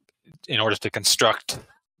in order to construct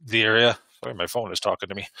the area. Sorry, my phone is talking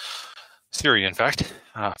to me. Siri, in fact.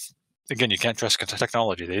 Again, you can't trust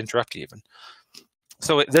technology. They interrupt you even.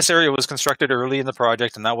 So this area was constructed early in the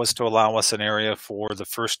project, and that was to allow us an area for the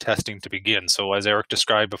first testing to begin. So as Eric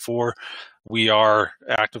described before, we are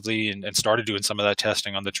actively and started doing some of that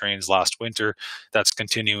testing on the trains last winter. That's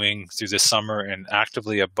continuing through this summer and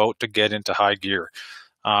actively about to get into high gear.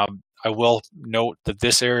 I will note that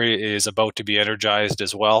this area is about to be energized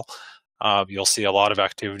as well. You'll see a lot of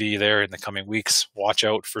activity there in the coming weeks. Watch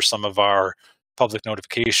out for some of our public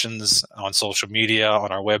notifications on social media,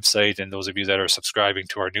 on our website, and those of you that are subscribing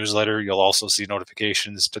to our newsletter, you'll also see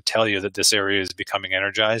notifications to tell you that this area is becoming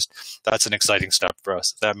energized. That's an exciting step for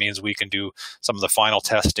us. That means we can do some of the final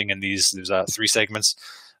testing in these 3 segments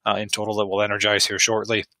in total that will energize here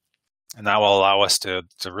shortly. And that will allow us to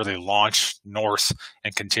really launch north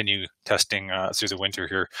and continue testing through the winter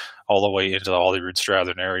here, all the way into the Holyrood,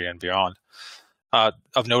 Strathearn area and beyond.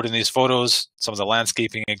 Of note in these photos, some of the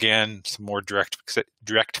landscaping again, some more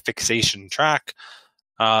direct fixation track,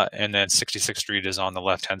 and then 66th Street is on the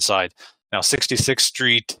left-hand side. Now, 66th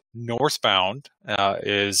Street northbound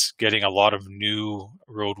is getting a lot of new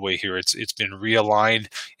roadway here. It's been realigned.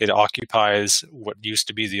 It occupies what used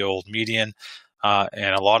to be the old median,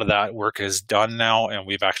 and a lot of that work is done now, and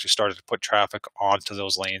we've actually started to put traffic onto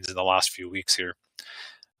those lanes in the last few weeks here.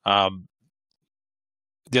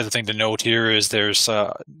 The other thing to note here is there's,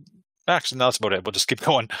 actually, no, that's about it. We'll just keep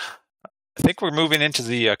going. I think we're moving into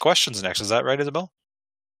the questions next. Is that right, Isabel?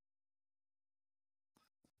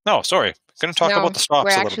 No, sorry. Going to talk about the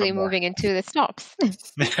stops a little bit more. We're actually moving into the stops.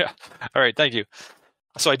 Yeah. All right. Thank you.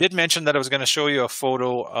 So I did mention that I was going to show you a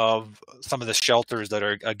photo of some of the shelters that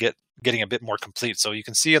are getting a bit more complete. So you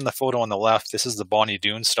can see in the photo on the left, this is the Bonnie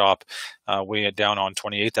Doon stop way down on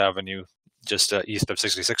 28th Avenue, just east of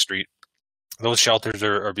 66th Street. Those shelters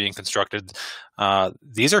are being constructed.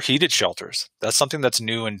 These are heated shelters. That's something that's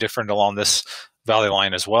new and different along this Valley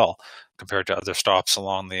Line as well, compared to other stops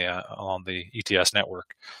along the ETS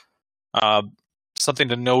network. Something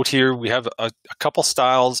to note here: we have a couple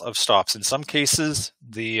styles of stops. In some cases,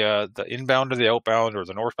 the inbound or the outbound, or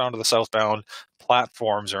the northbound or the southbound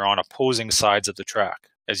platforms are on opposing sides of the track,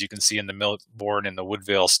 as you can see in the Millbourne and the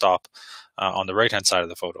Woodvale stop on the right-hand side of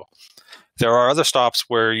the photo. There are other stops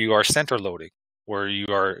where you are center loading, where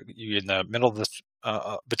you're in the middle of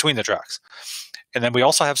the between the tracks. And then we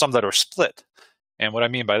also have some that are split. And what I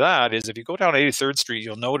mean by that is if you go down 83rd Street,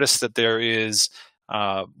 you'll notice that there is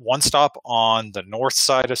one stop on the north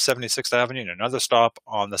side of 76th Avenue and another stop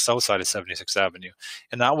on the south side of 76th Avenue.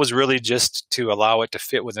 And that was really just to allow it to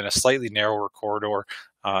fit within a slightly narrower corridor,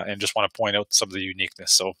 and just want to point out some of the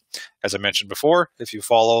uniqueness. So as I mentioned before, if you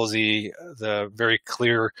follow the very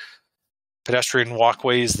clear pedestrian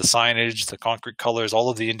walkways, the signage, the concrete colors, all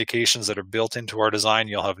of the indications that are built into our design,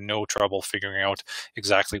 you'll have no trouble figuring out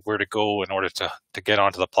exactly where to go in order to get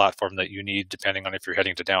onto the platform that you need, depending on if you're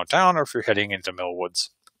heading to downtown or if you're heading into Mill Woods.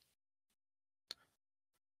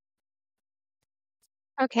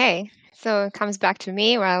 Okay, so it comes back to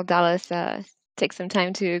me while Dallas takes some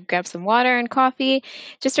time to grab some water and coffee.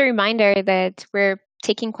 Just a reminder that we're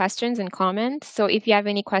taking questions and comments. So if you have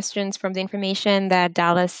any questions from the information that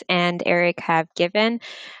Dallas and Eric have given,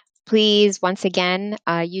 please, once again,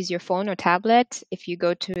 use your phone or tablet. If you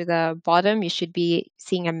go to the bottom, you should be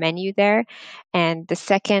seeing a menu there. And the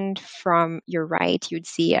second from your right, you'd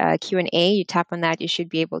see a Q&A. You tap on that, you should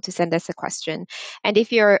be able to send us a question. And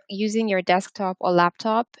if you're using your desktop or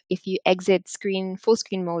laptop, if you exit full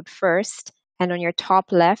screen mode first, and on your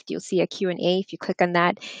top left, you'll see a Q&A. If you click on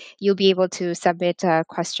that, you'll be able to submit a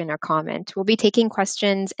question or comment. We'll be taking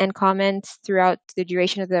questions and comments throughout the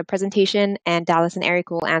duration of the presentation, and Dallas and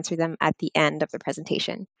Eric will answer them at the end of the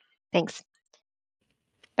presentation. Thanks.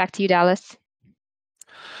 Back to you, Dallas.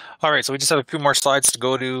 All right, so we just have a few more slides to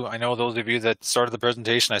go to. I know those of you that started the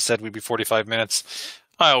presentation, I said we'd be 45 minutes.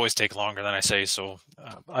 I always take longer than I say, so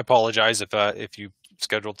I apologize if you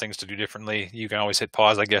scheduled things to do differently. You can always hit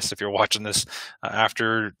pause, I guess, if you're watching this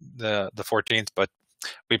after the 14th, but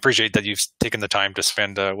we appreciate that you've taken the time to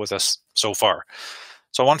spend with us so far.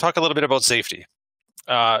 So I want to talk a little bit about safety.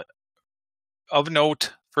 Of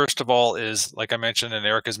note, First of all is, like I mentioned and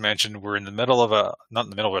Eric has mentioned, we're in the middle of not in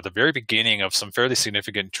the middle, but at the very beginning of some fairly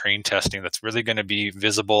significant train testing that's really going to be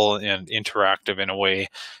visible and interactive in a way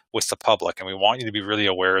with the public. And we want you to be really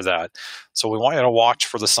aware of that. So we want you to watch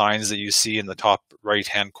for the signs that you see in the top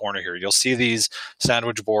right-hand corner here. You'll see these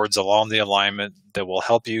sandwich boards along the alignment that will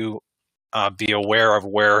help you be aware of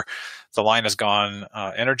where the line has gone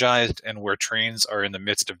energized and where trains are in the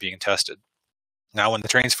midst of being tested. Now, when the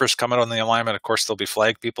trains first come out on the alignment, of course, there'll be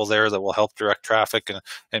flag people there that will help direct traffic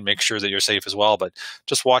and make sure that you're safe as well. But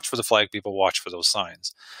just watch for the flag people, watch for those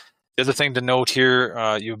signs. The other thing to note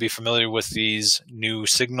here, you'll be familiar with these new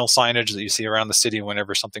signal signage that you see around the city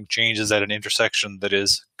whenever something changes at an intersection that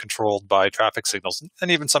is controlled by traffic signals,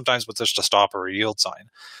 and even sometimes with just a stop or a yield sign.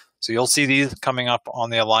 So you'll see these coming up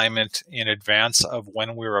on the alignment in advance of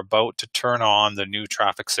when we're about to turn on the new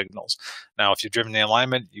traffic signals. Now, if you've driven the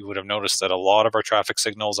alignment, you would have noticed that a lot of our traffic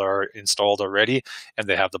signals are installed already, and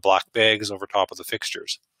they have the black bags over top of the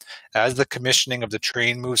fixtures. As the commissioning of the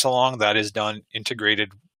train moves along, that is done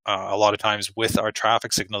integrated a lot of times with our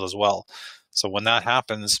traffic signals as well. So when that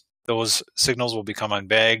happens, those signals will become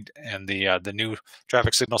unbagged, and the new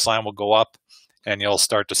traffic signal sign will go up, and you'll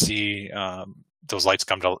start to see those lights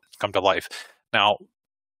come to life. Now,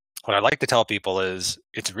 what I like to tell people is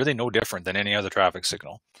it's really no different than any other traffic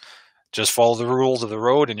signal. Just follow the rules of the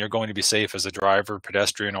road and you're going to be safe as a driver,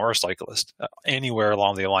 pedestrian, or a cyclist anywhere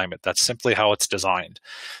along the alignment. That's simply how it's designed.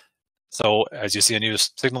 So as you see a new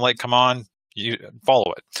signal light come on, you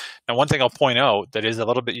follow it. Now, one thing I'll point out that is a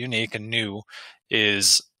little bit unique and new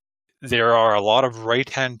is there are a lot of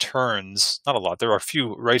right-hand turns, not a lot, there are a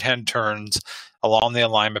few right-hand turns along the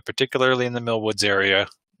alignment, particularly in the Millwoods area,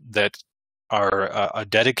 that are a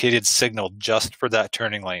dedicated signal just for that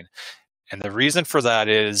turning lane. And the reason for that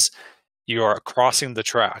is you are crossing the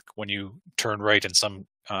track when you turn right in some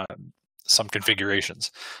configurations.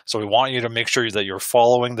 So we want you to make sure that you're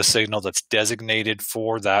following the signal that's designated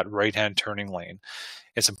for that right-hand turning lane.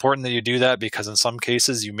 It's important that you do that because in some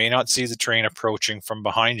cases you may not see the train approaching from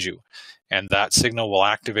behind you, and that signal will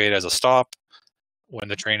activate as a stop when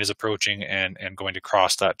the train is approaching and going to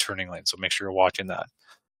cross that turning lane. So make sure you're watching that.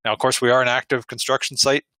 Now, of course, we are an active construction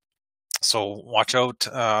site, so watch out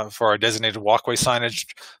for our designated walkway signage.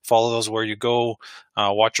 Follow those where you go.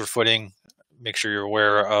 Watch your footing. Make sure you're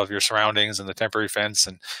aware of your surroundings and the temporary fence.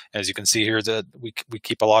 And as you can see here, that we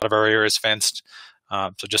keep a lot of our areas fenced.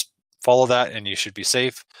 So just follow that and you should be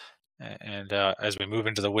safe. And as we move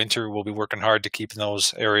into the winter, we'll be working hard to keep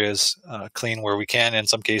those areas clean where we can. In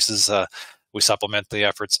some cases, we supplement the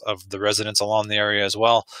efforts of the residents along the area as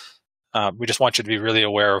well. We just want you to be really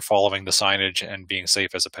aware of following the signage and being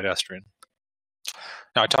safe as a pedestrian.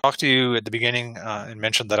 Now, I talked to you at the beginning and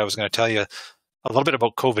mentioned that I was going to tell you a little bit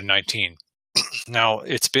about COVID-19. Now,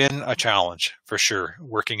 it's been a challenge for sure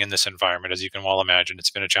working in this environment. As you can well imagine, it's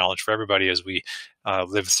been a challenge for everybody as we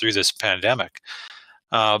live through this pandemic.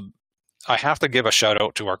 I have to give a shout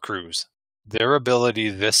out to our crews. Their ability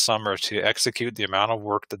this summer to execute the amount of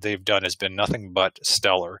work that they've done has been nothing but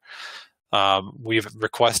stellar. We've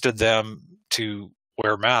requested them to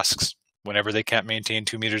wear masks whenever they can't maintain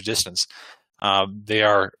 2 meters distance. They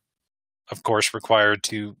are, of course, required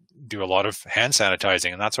to do a lot of hand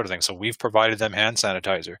sanitizing and that sort of thing. So we've provided them hand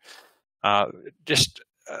sanitizer.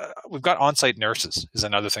 We've got on-site nurses is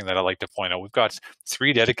another thing that I like to point out. We've got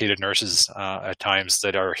 3 dedicated nurses at times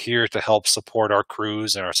that are here to help support our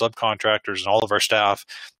crews and our subcontractors and all of our staff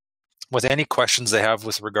with any questions they have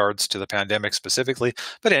with regards to the pandemic specifically,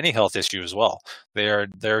 but any health issue as well. They are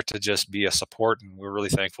there to just be a support, and we're really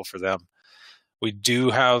thankful for them. We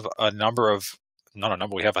do have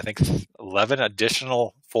we have, I think, 11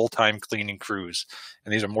 additional full-time cleaning crews.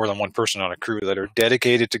 And these are more than one person on a crew that are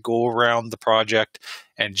dedicated to go around the project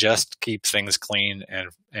and just keep things clean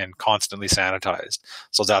and constantly sanitized.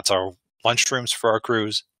 So that's our lunchrooms for our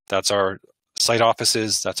crews. That's our site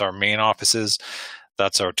offices. That's our main offices.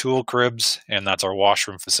 That's our tool cribs, and that's our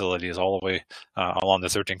washroom facilities all the way along the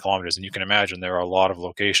 13 kilometers. And you can imagine there are a lot of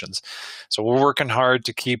locations. So we're working hard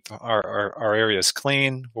to keep our areas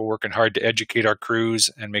clean. We're working hard to educate our crews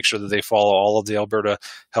and make sure that they follow all of the Alberta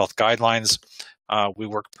health guidelines. We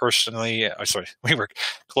work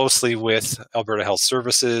closely with Alberta Health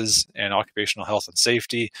Services and Occupational Health and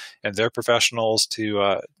Safety and their professionals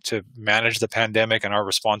to manage the pandemic and our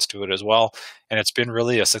response to it as well. And it's been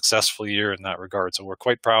really a successful year in that regard. So we're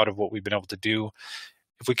quite proud of what we've been able to do.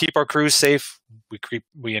 If we keep our crews safe,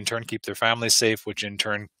 we in turn keep their families safe, which in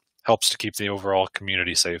turn helps to keep the overall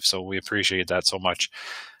community safe. So we appreciate that so much.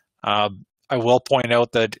 I will point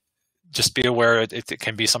out that just be aware it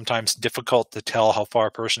can be sometimes difficult to tell how far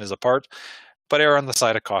a person is apart. but err on the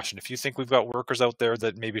side of caution. If you think we've got workers out there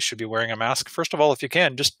that maybe should be wearing a mask, first of all, if you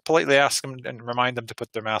can, just politely ask them and remind them to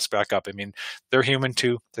put their mask back up. I mean, they're human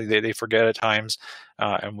too. They forget at times,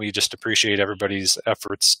 and we just appreciate everybody's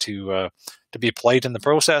efforts to be polite in the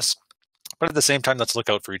process. But at the same time, let's look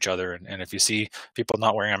out for each other. And if you see people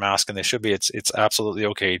not wearing a mask and they should be, it's absolutely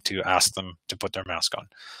okay to ask them to put their mask on.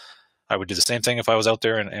 I would do the same thing if I was out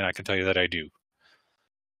there, and I can tell you that I do.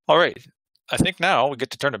 All right. I think now we get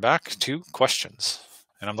to turn it back to questions.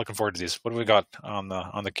 And I'm looking forward to these. What do we got on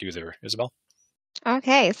the queue there, Isabel?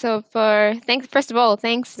 Okay, so first of all,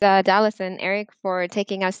 thanks Dallas and Eric for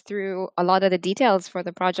taking us through a lot of the details for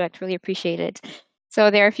the project. Really appreciate it.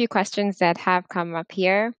 So there are a few questions that have come up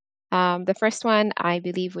here. The first one I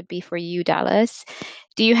believe would be for you, Dallas.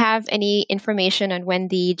 Do you have any information on when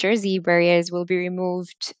the Jersey barriers will be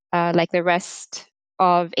removed, like the rest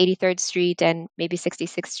of 83rd Street and maybe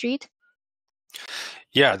 66th Street?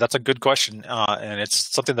 Yeah, that's a good question, and it's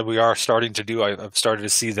something that we are starting to do. I've started to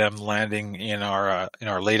see them landing in our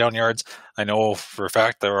laydown yards. I know for a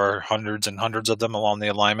fact there are hundreds and hundreds of them along the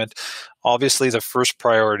alignment. Obviously, the first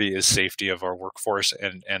priority is safety of our workforce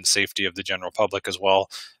and safety of the general public as well,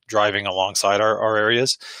 driving alongside our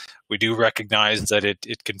areas. We do recognize that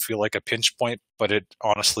it can feel like a pinch point, but it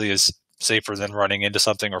honestly is safer than running into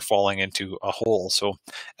something or falling into a hole. So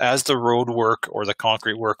as the road work or the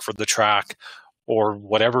concrete work for the track or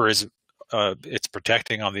whatever is it's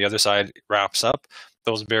protecting on the other side wraps up,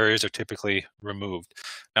 those barriers are typically removed.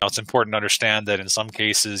 Now, it's important to understand that in some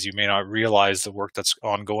cases you may not realize the work that's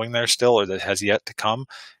ongoing there still or that has yet to come.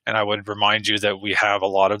 And I would remind you that we have a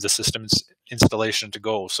lot of the systems installation to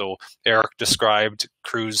go. So Eric described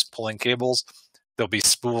crews pulling cables. There'll be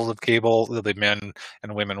spools of cable. There'll be men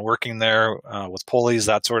and women working there with pulleys,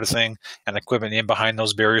 that sort of thing, and equipment in behind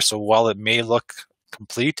those barriers. So while it may look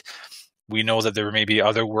complete, we know that there may be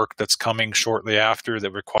other work that's coming shortly after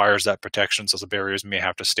that requires that protection, so the barriers may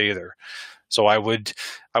have to stay there. So I would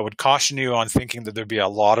caution you on thinking that there'd be a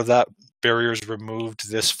lot of that barriers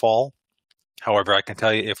removed this fall. However, I can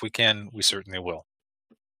tell you if we can, we certainly will.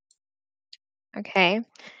 Okay.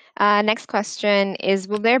 Next question is,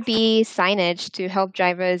 will there be signage to help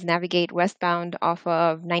drivers navigate westbound off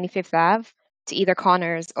of 95th Ave to either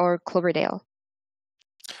Connors or Cloverdale?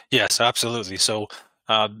 Yes, absolutely. So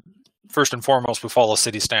first and foremost, we follow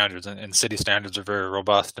city standards, and city standards are very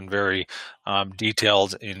robust and very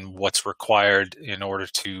detailed in what's required in order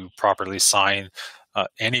to properly sign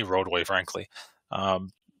any roadway, frankly.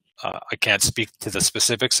 I can't speak to the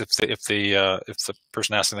specifics. If the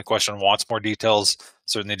person asking the question wants more details,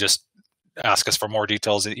 certainly just ask us for more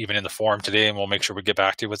details, even in the forum today, and we'll make sure we get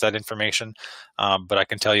back to you with that information. But I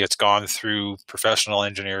can tell you it's gone through professional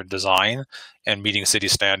engineer design and meeting city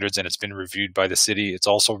standards, and it's been reviewed by the city. It's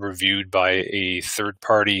also reviewed by a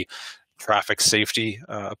third-party traffic safety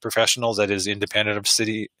professional that is independent of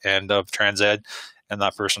city and of TransEd. And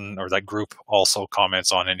that person or that group also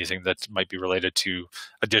comments on anything that might be related to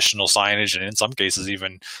additional signage, and in some cases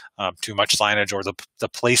even too much signage or the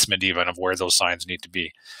placement even of where those signs need to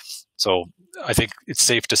be. So I think it's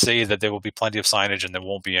safe to say that there will be plenty of signage and there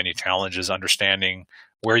won't be any challenges understanding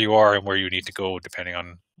where you are and where you need to go depending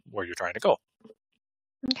on where you're trying to go.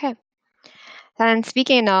 Okay. And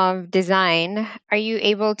speaking of design, are you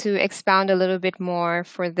able to expound a little bit more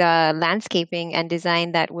for the landscaping and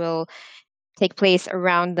design that will take place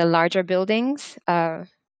around the larger buildings?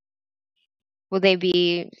 Will they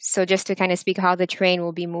be, so just to kind of speak how the train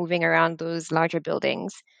will be moving around those larger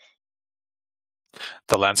buildings?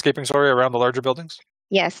 The landscaping, sorry, around the larger buildings?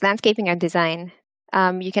 Yes, landscaping and design.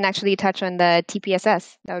 You can actually touch on the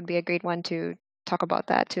TPSS. That would be a great one to talk about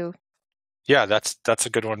that too. Yeah, that's a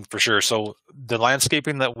good one for sure. So the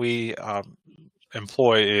landscaping that we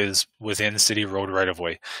employ is within city road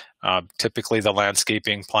right-of-way. Typically, the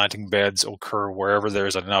landscaping planting beds occur wherever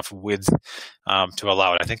there's enough width to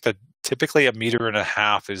allow it. I think that typically 1.5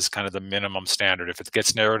 meters is kind of the minimum standard. If it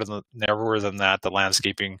gets narrower than that, the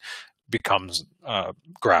landscaping becomes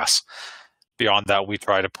grass. Beyond that, we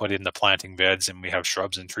try to put in the planting beds, and we have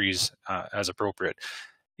shrubs and trees as appropriate.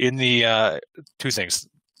 In the two things,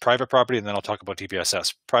 private property, and then I'll talk about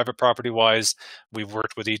TPSS. Private property-wise, we've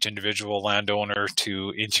worked with each individual landowner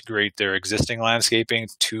to integrate their existing landscaping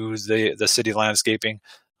to the city landscaping.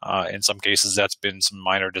 In some cases, that's been some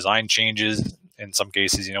minor design changes. In some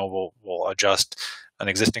cases, we'll adjust an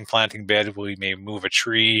existing planting bed. We may move a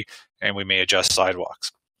tree, and we may adjust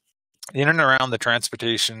sidewalks. In and around the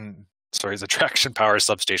traction power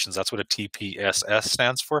substations, that's what a TPSS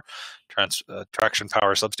stands for, traction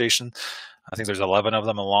power substation. I think there's 11 of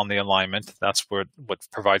them along the alignment. That's what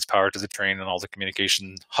provides power to the train and all the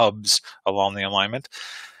communication hubs along the alignment.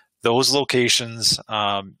 Those locations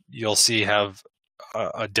you'll see have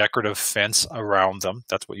a decorative fence around them.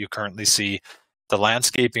 That's what you currently see. The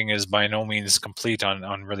landscaping is by no means complete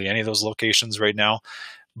on really any of those locations right now.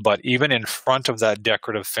 But even in front of that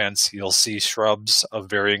decorative fence, you'll see shrubs of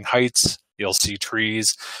varying heights. You'll see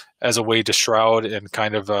trees as a way to shroud and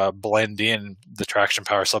kind of blend in the traction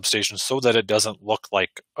power substation so that it doesn't look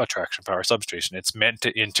like a traction power substation. It's meant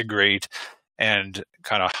to integrate and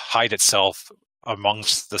kind of hide itself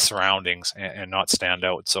amongst the surroundings and not stand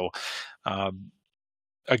out. So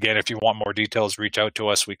again, if you want more details, reach out to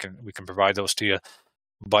us. We can provide those to you.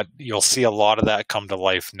 But you'll see a lot of that come to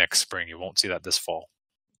life next spring. You won't see that this fall.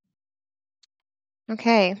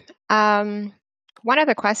 Okay. One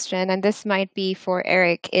other question, and this might be for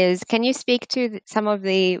Eric, is can you speak to some of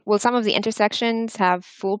the intersections have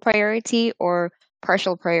full priority or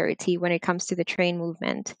partial priority when it comes to the train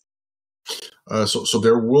movement? So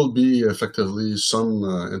there will be effectively some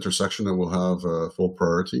intersection that will have full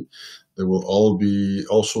priority. There will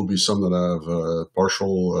also be some that have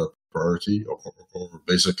partial priority or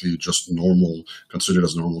basically just normal, considered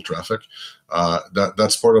as normal traffic.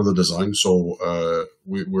 That's part of the design. So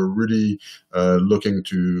we're really looking at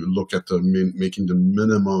making the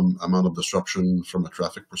minimum amount of disruption from a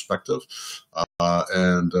traffic perspective.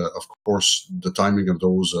 And of course, the timing of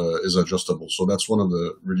those is adjustable. So that's one of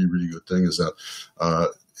the really, really good things is that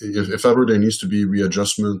if ever there needs to be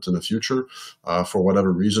readjustment in the future, for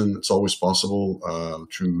whatever reason, it's always possible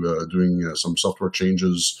through doing some software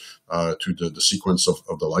changes to the sequence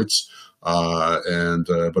of the lights.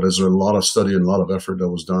 But there's a lot of study and a lot of effort that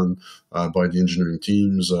was done by the engineering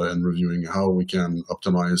teams in reviewing how we can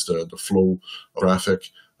optimize the flow of traffic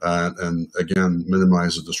and again,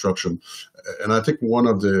 minimize the disruption. And I think one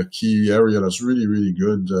of the key areas that's really, really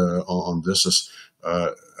good on this is,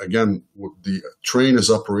 again, the train is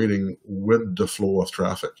operating with the flow of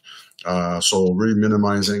traffic. So really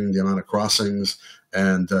minimizing the amount of crossings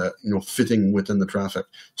and fitting within the traffic.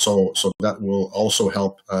 So that will also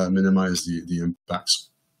help minimize the impacts.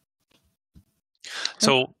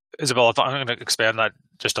 So Isabel, if I'm going to expand that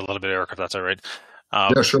just a little bit, Eric, if that's all right.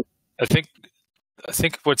 Yeah, sure. I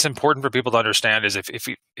think what's important for people to understand is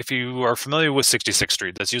if you are familiar with 66th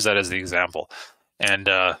Street, let's use that as the example, and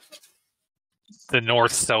the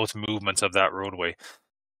north-south movements of that roadway.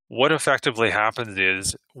 What effectively happens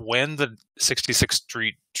is when the 66th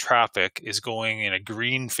Street traffic is going in a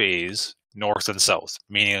green phase, north and south,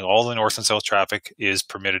 meaning all the north and south traffic is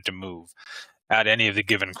permitted to move at any of the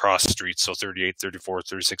given cross streets, so 38, 34,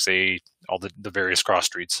 36A, all the various cross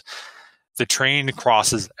streets. The train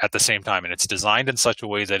crosses at the same time, and it's designed in such a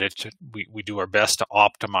way that we do our best to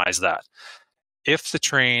optimize that. If the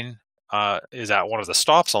train is at one of the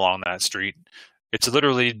stops along that street, it's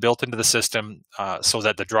literally built into the system so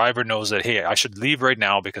that the driver knows that, hey, I should leave right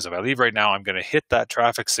now, because if I leave right now, I'm going to hit that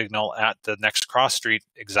traffic signal at the next cross street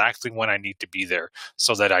exactly when I need to be there,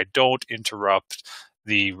 so that I don't interrupt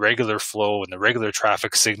the regular flow and the regular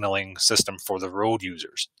traffic signaling system for the road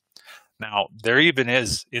users. Now, there even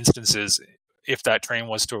is instances, if that train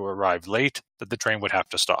was to arrive late, that the train would have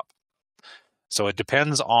to stop. So it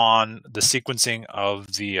depends on the sequencing of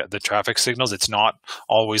the traffic signals. It's not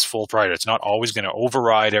always full priority. It's not always going to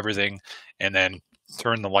override everything and then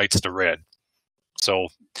turn the lights to red. So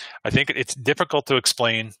I think it's difficult to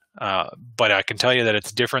explain, but I can tell you that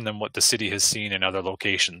it's different than what the city has seen in other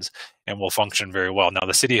locations and will function very well. Now,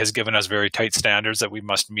 the city has given us very tight standards that we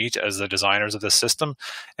must meet as the designers of this system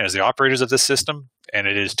and as the operators of this system, and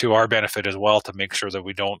it is to our benefit as well to make sure that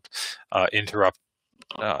we don't interrupt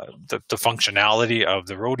the functionality of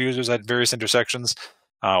the road users at various intersections,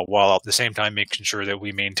 while at the same time making sure that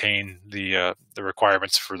we maintain the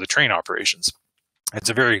requirements for the train operations. It's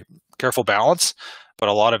a very careful balance, but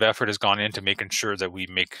a lot of effort has gone into making sure that we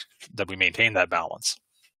maintain that balance.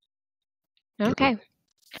 Okay.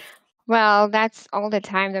 Well, that's all the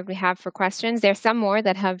time that we have for questions. There's some more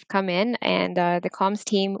that have come in, and the comms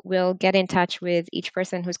team will get in touch with each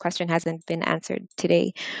person whose question hasn't been answered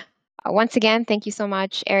today. Once again, thank you so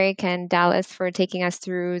much, Eric and Dallas, for taking us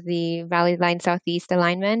through the Valley Line Southeast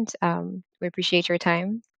alignment. We appreciate your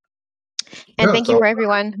time. And thank you for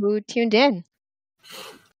everyone who tuned in.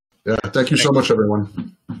 Yeah, thank you so much,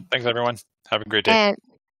 everyone. Thanks, everyone. Have a great day. And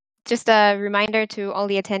just a reminder to all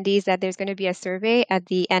the attendees that there's going to be a survey at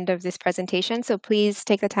the end of this presentation. So please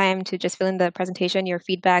take the time to just fill in the presentation. Your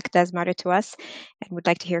feedback does matter to us, and we'd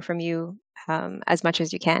like to hear from you as much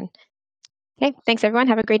as you can. Okay, thanks, everyone.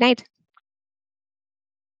 Have a great night.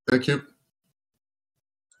 Thank you.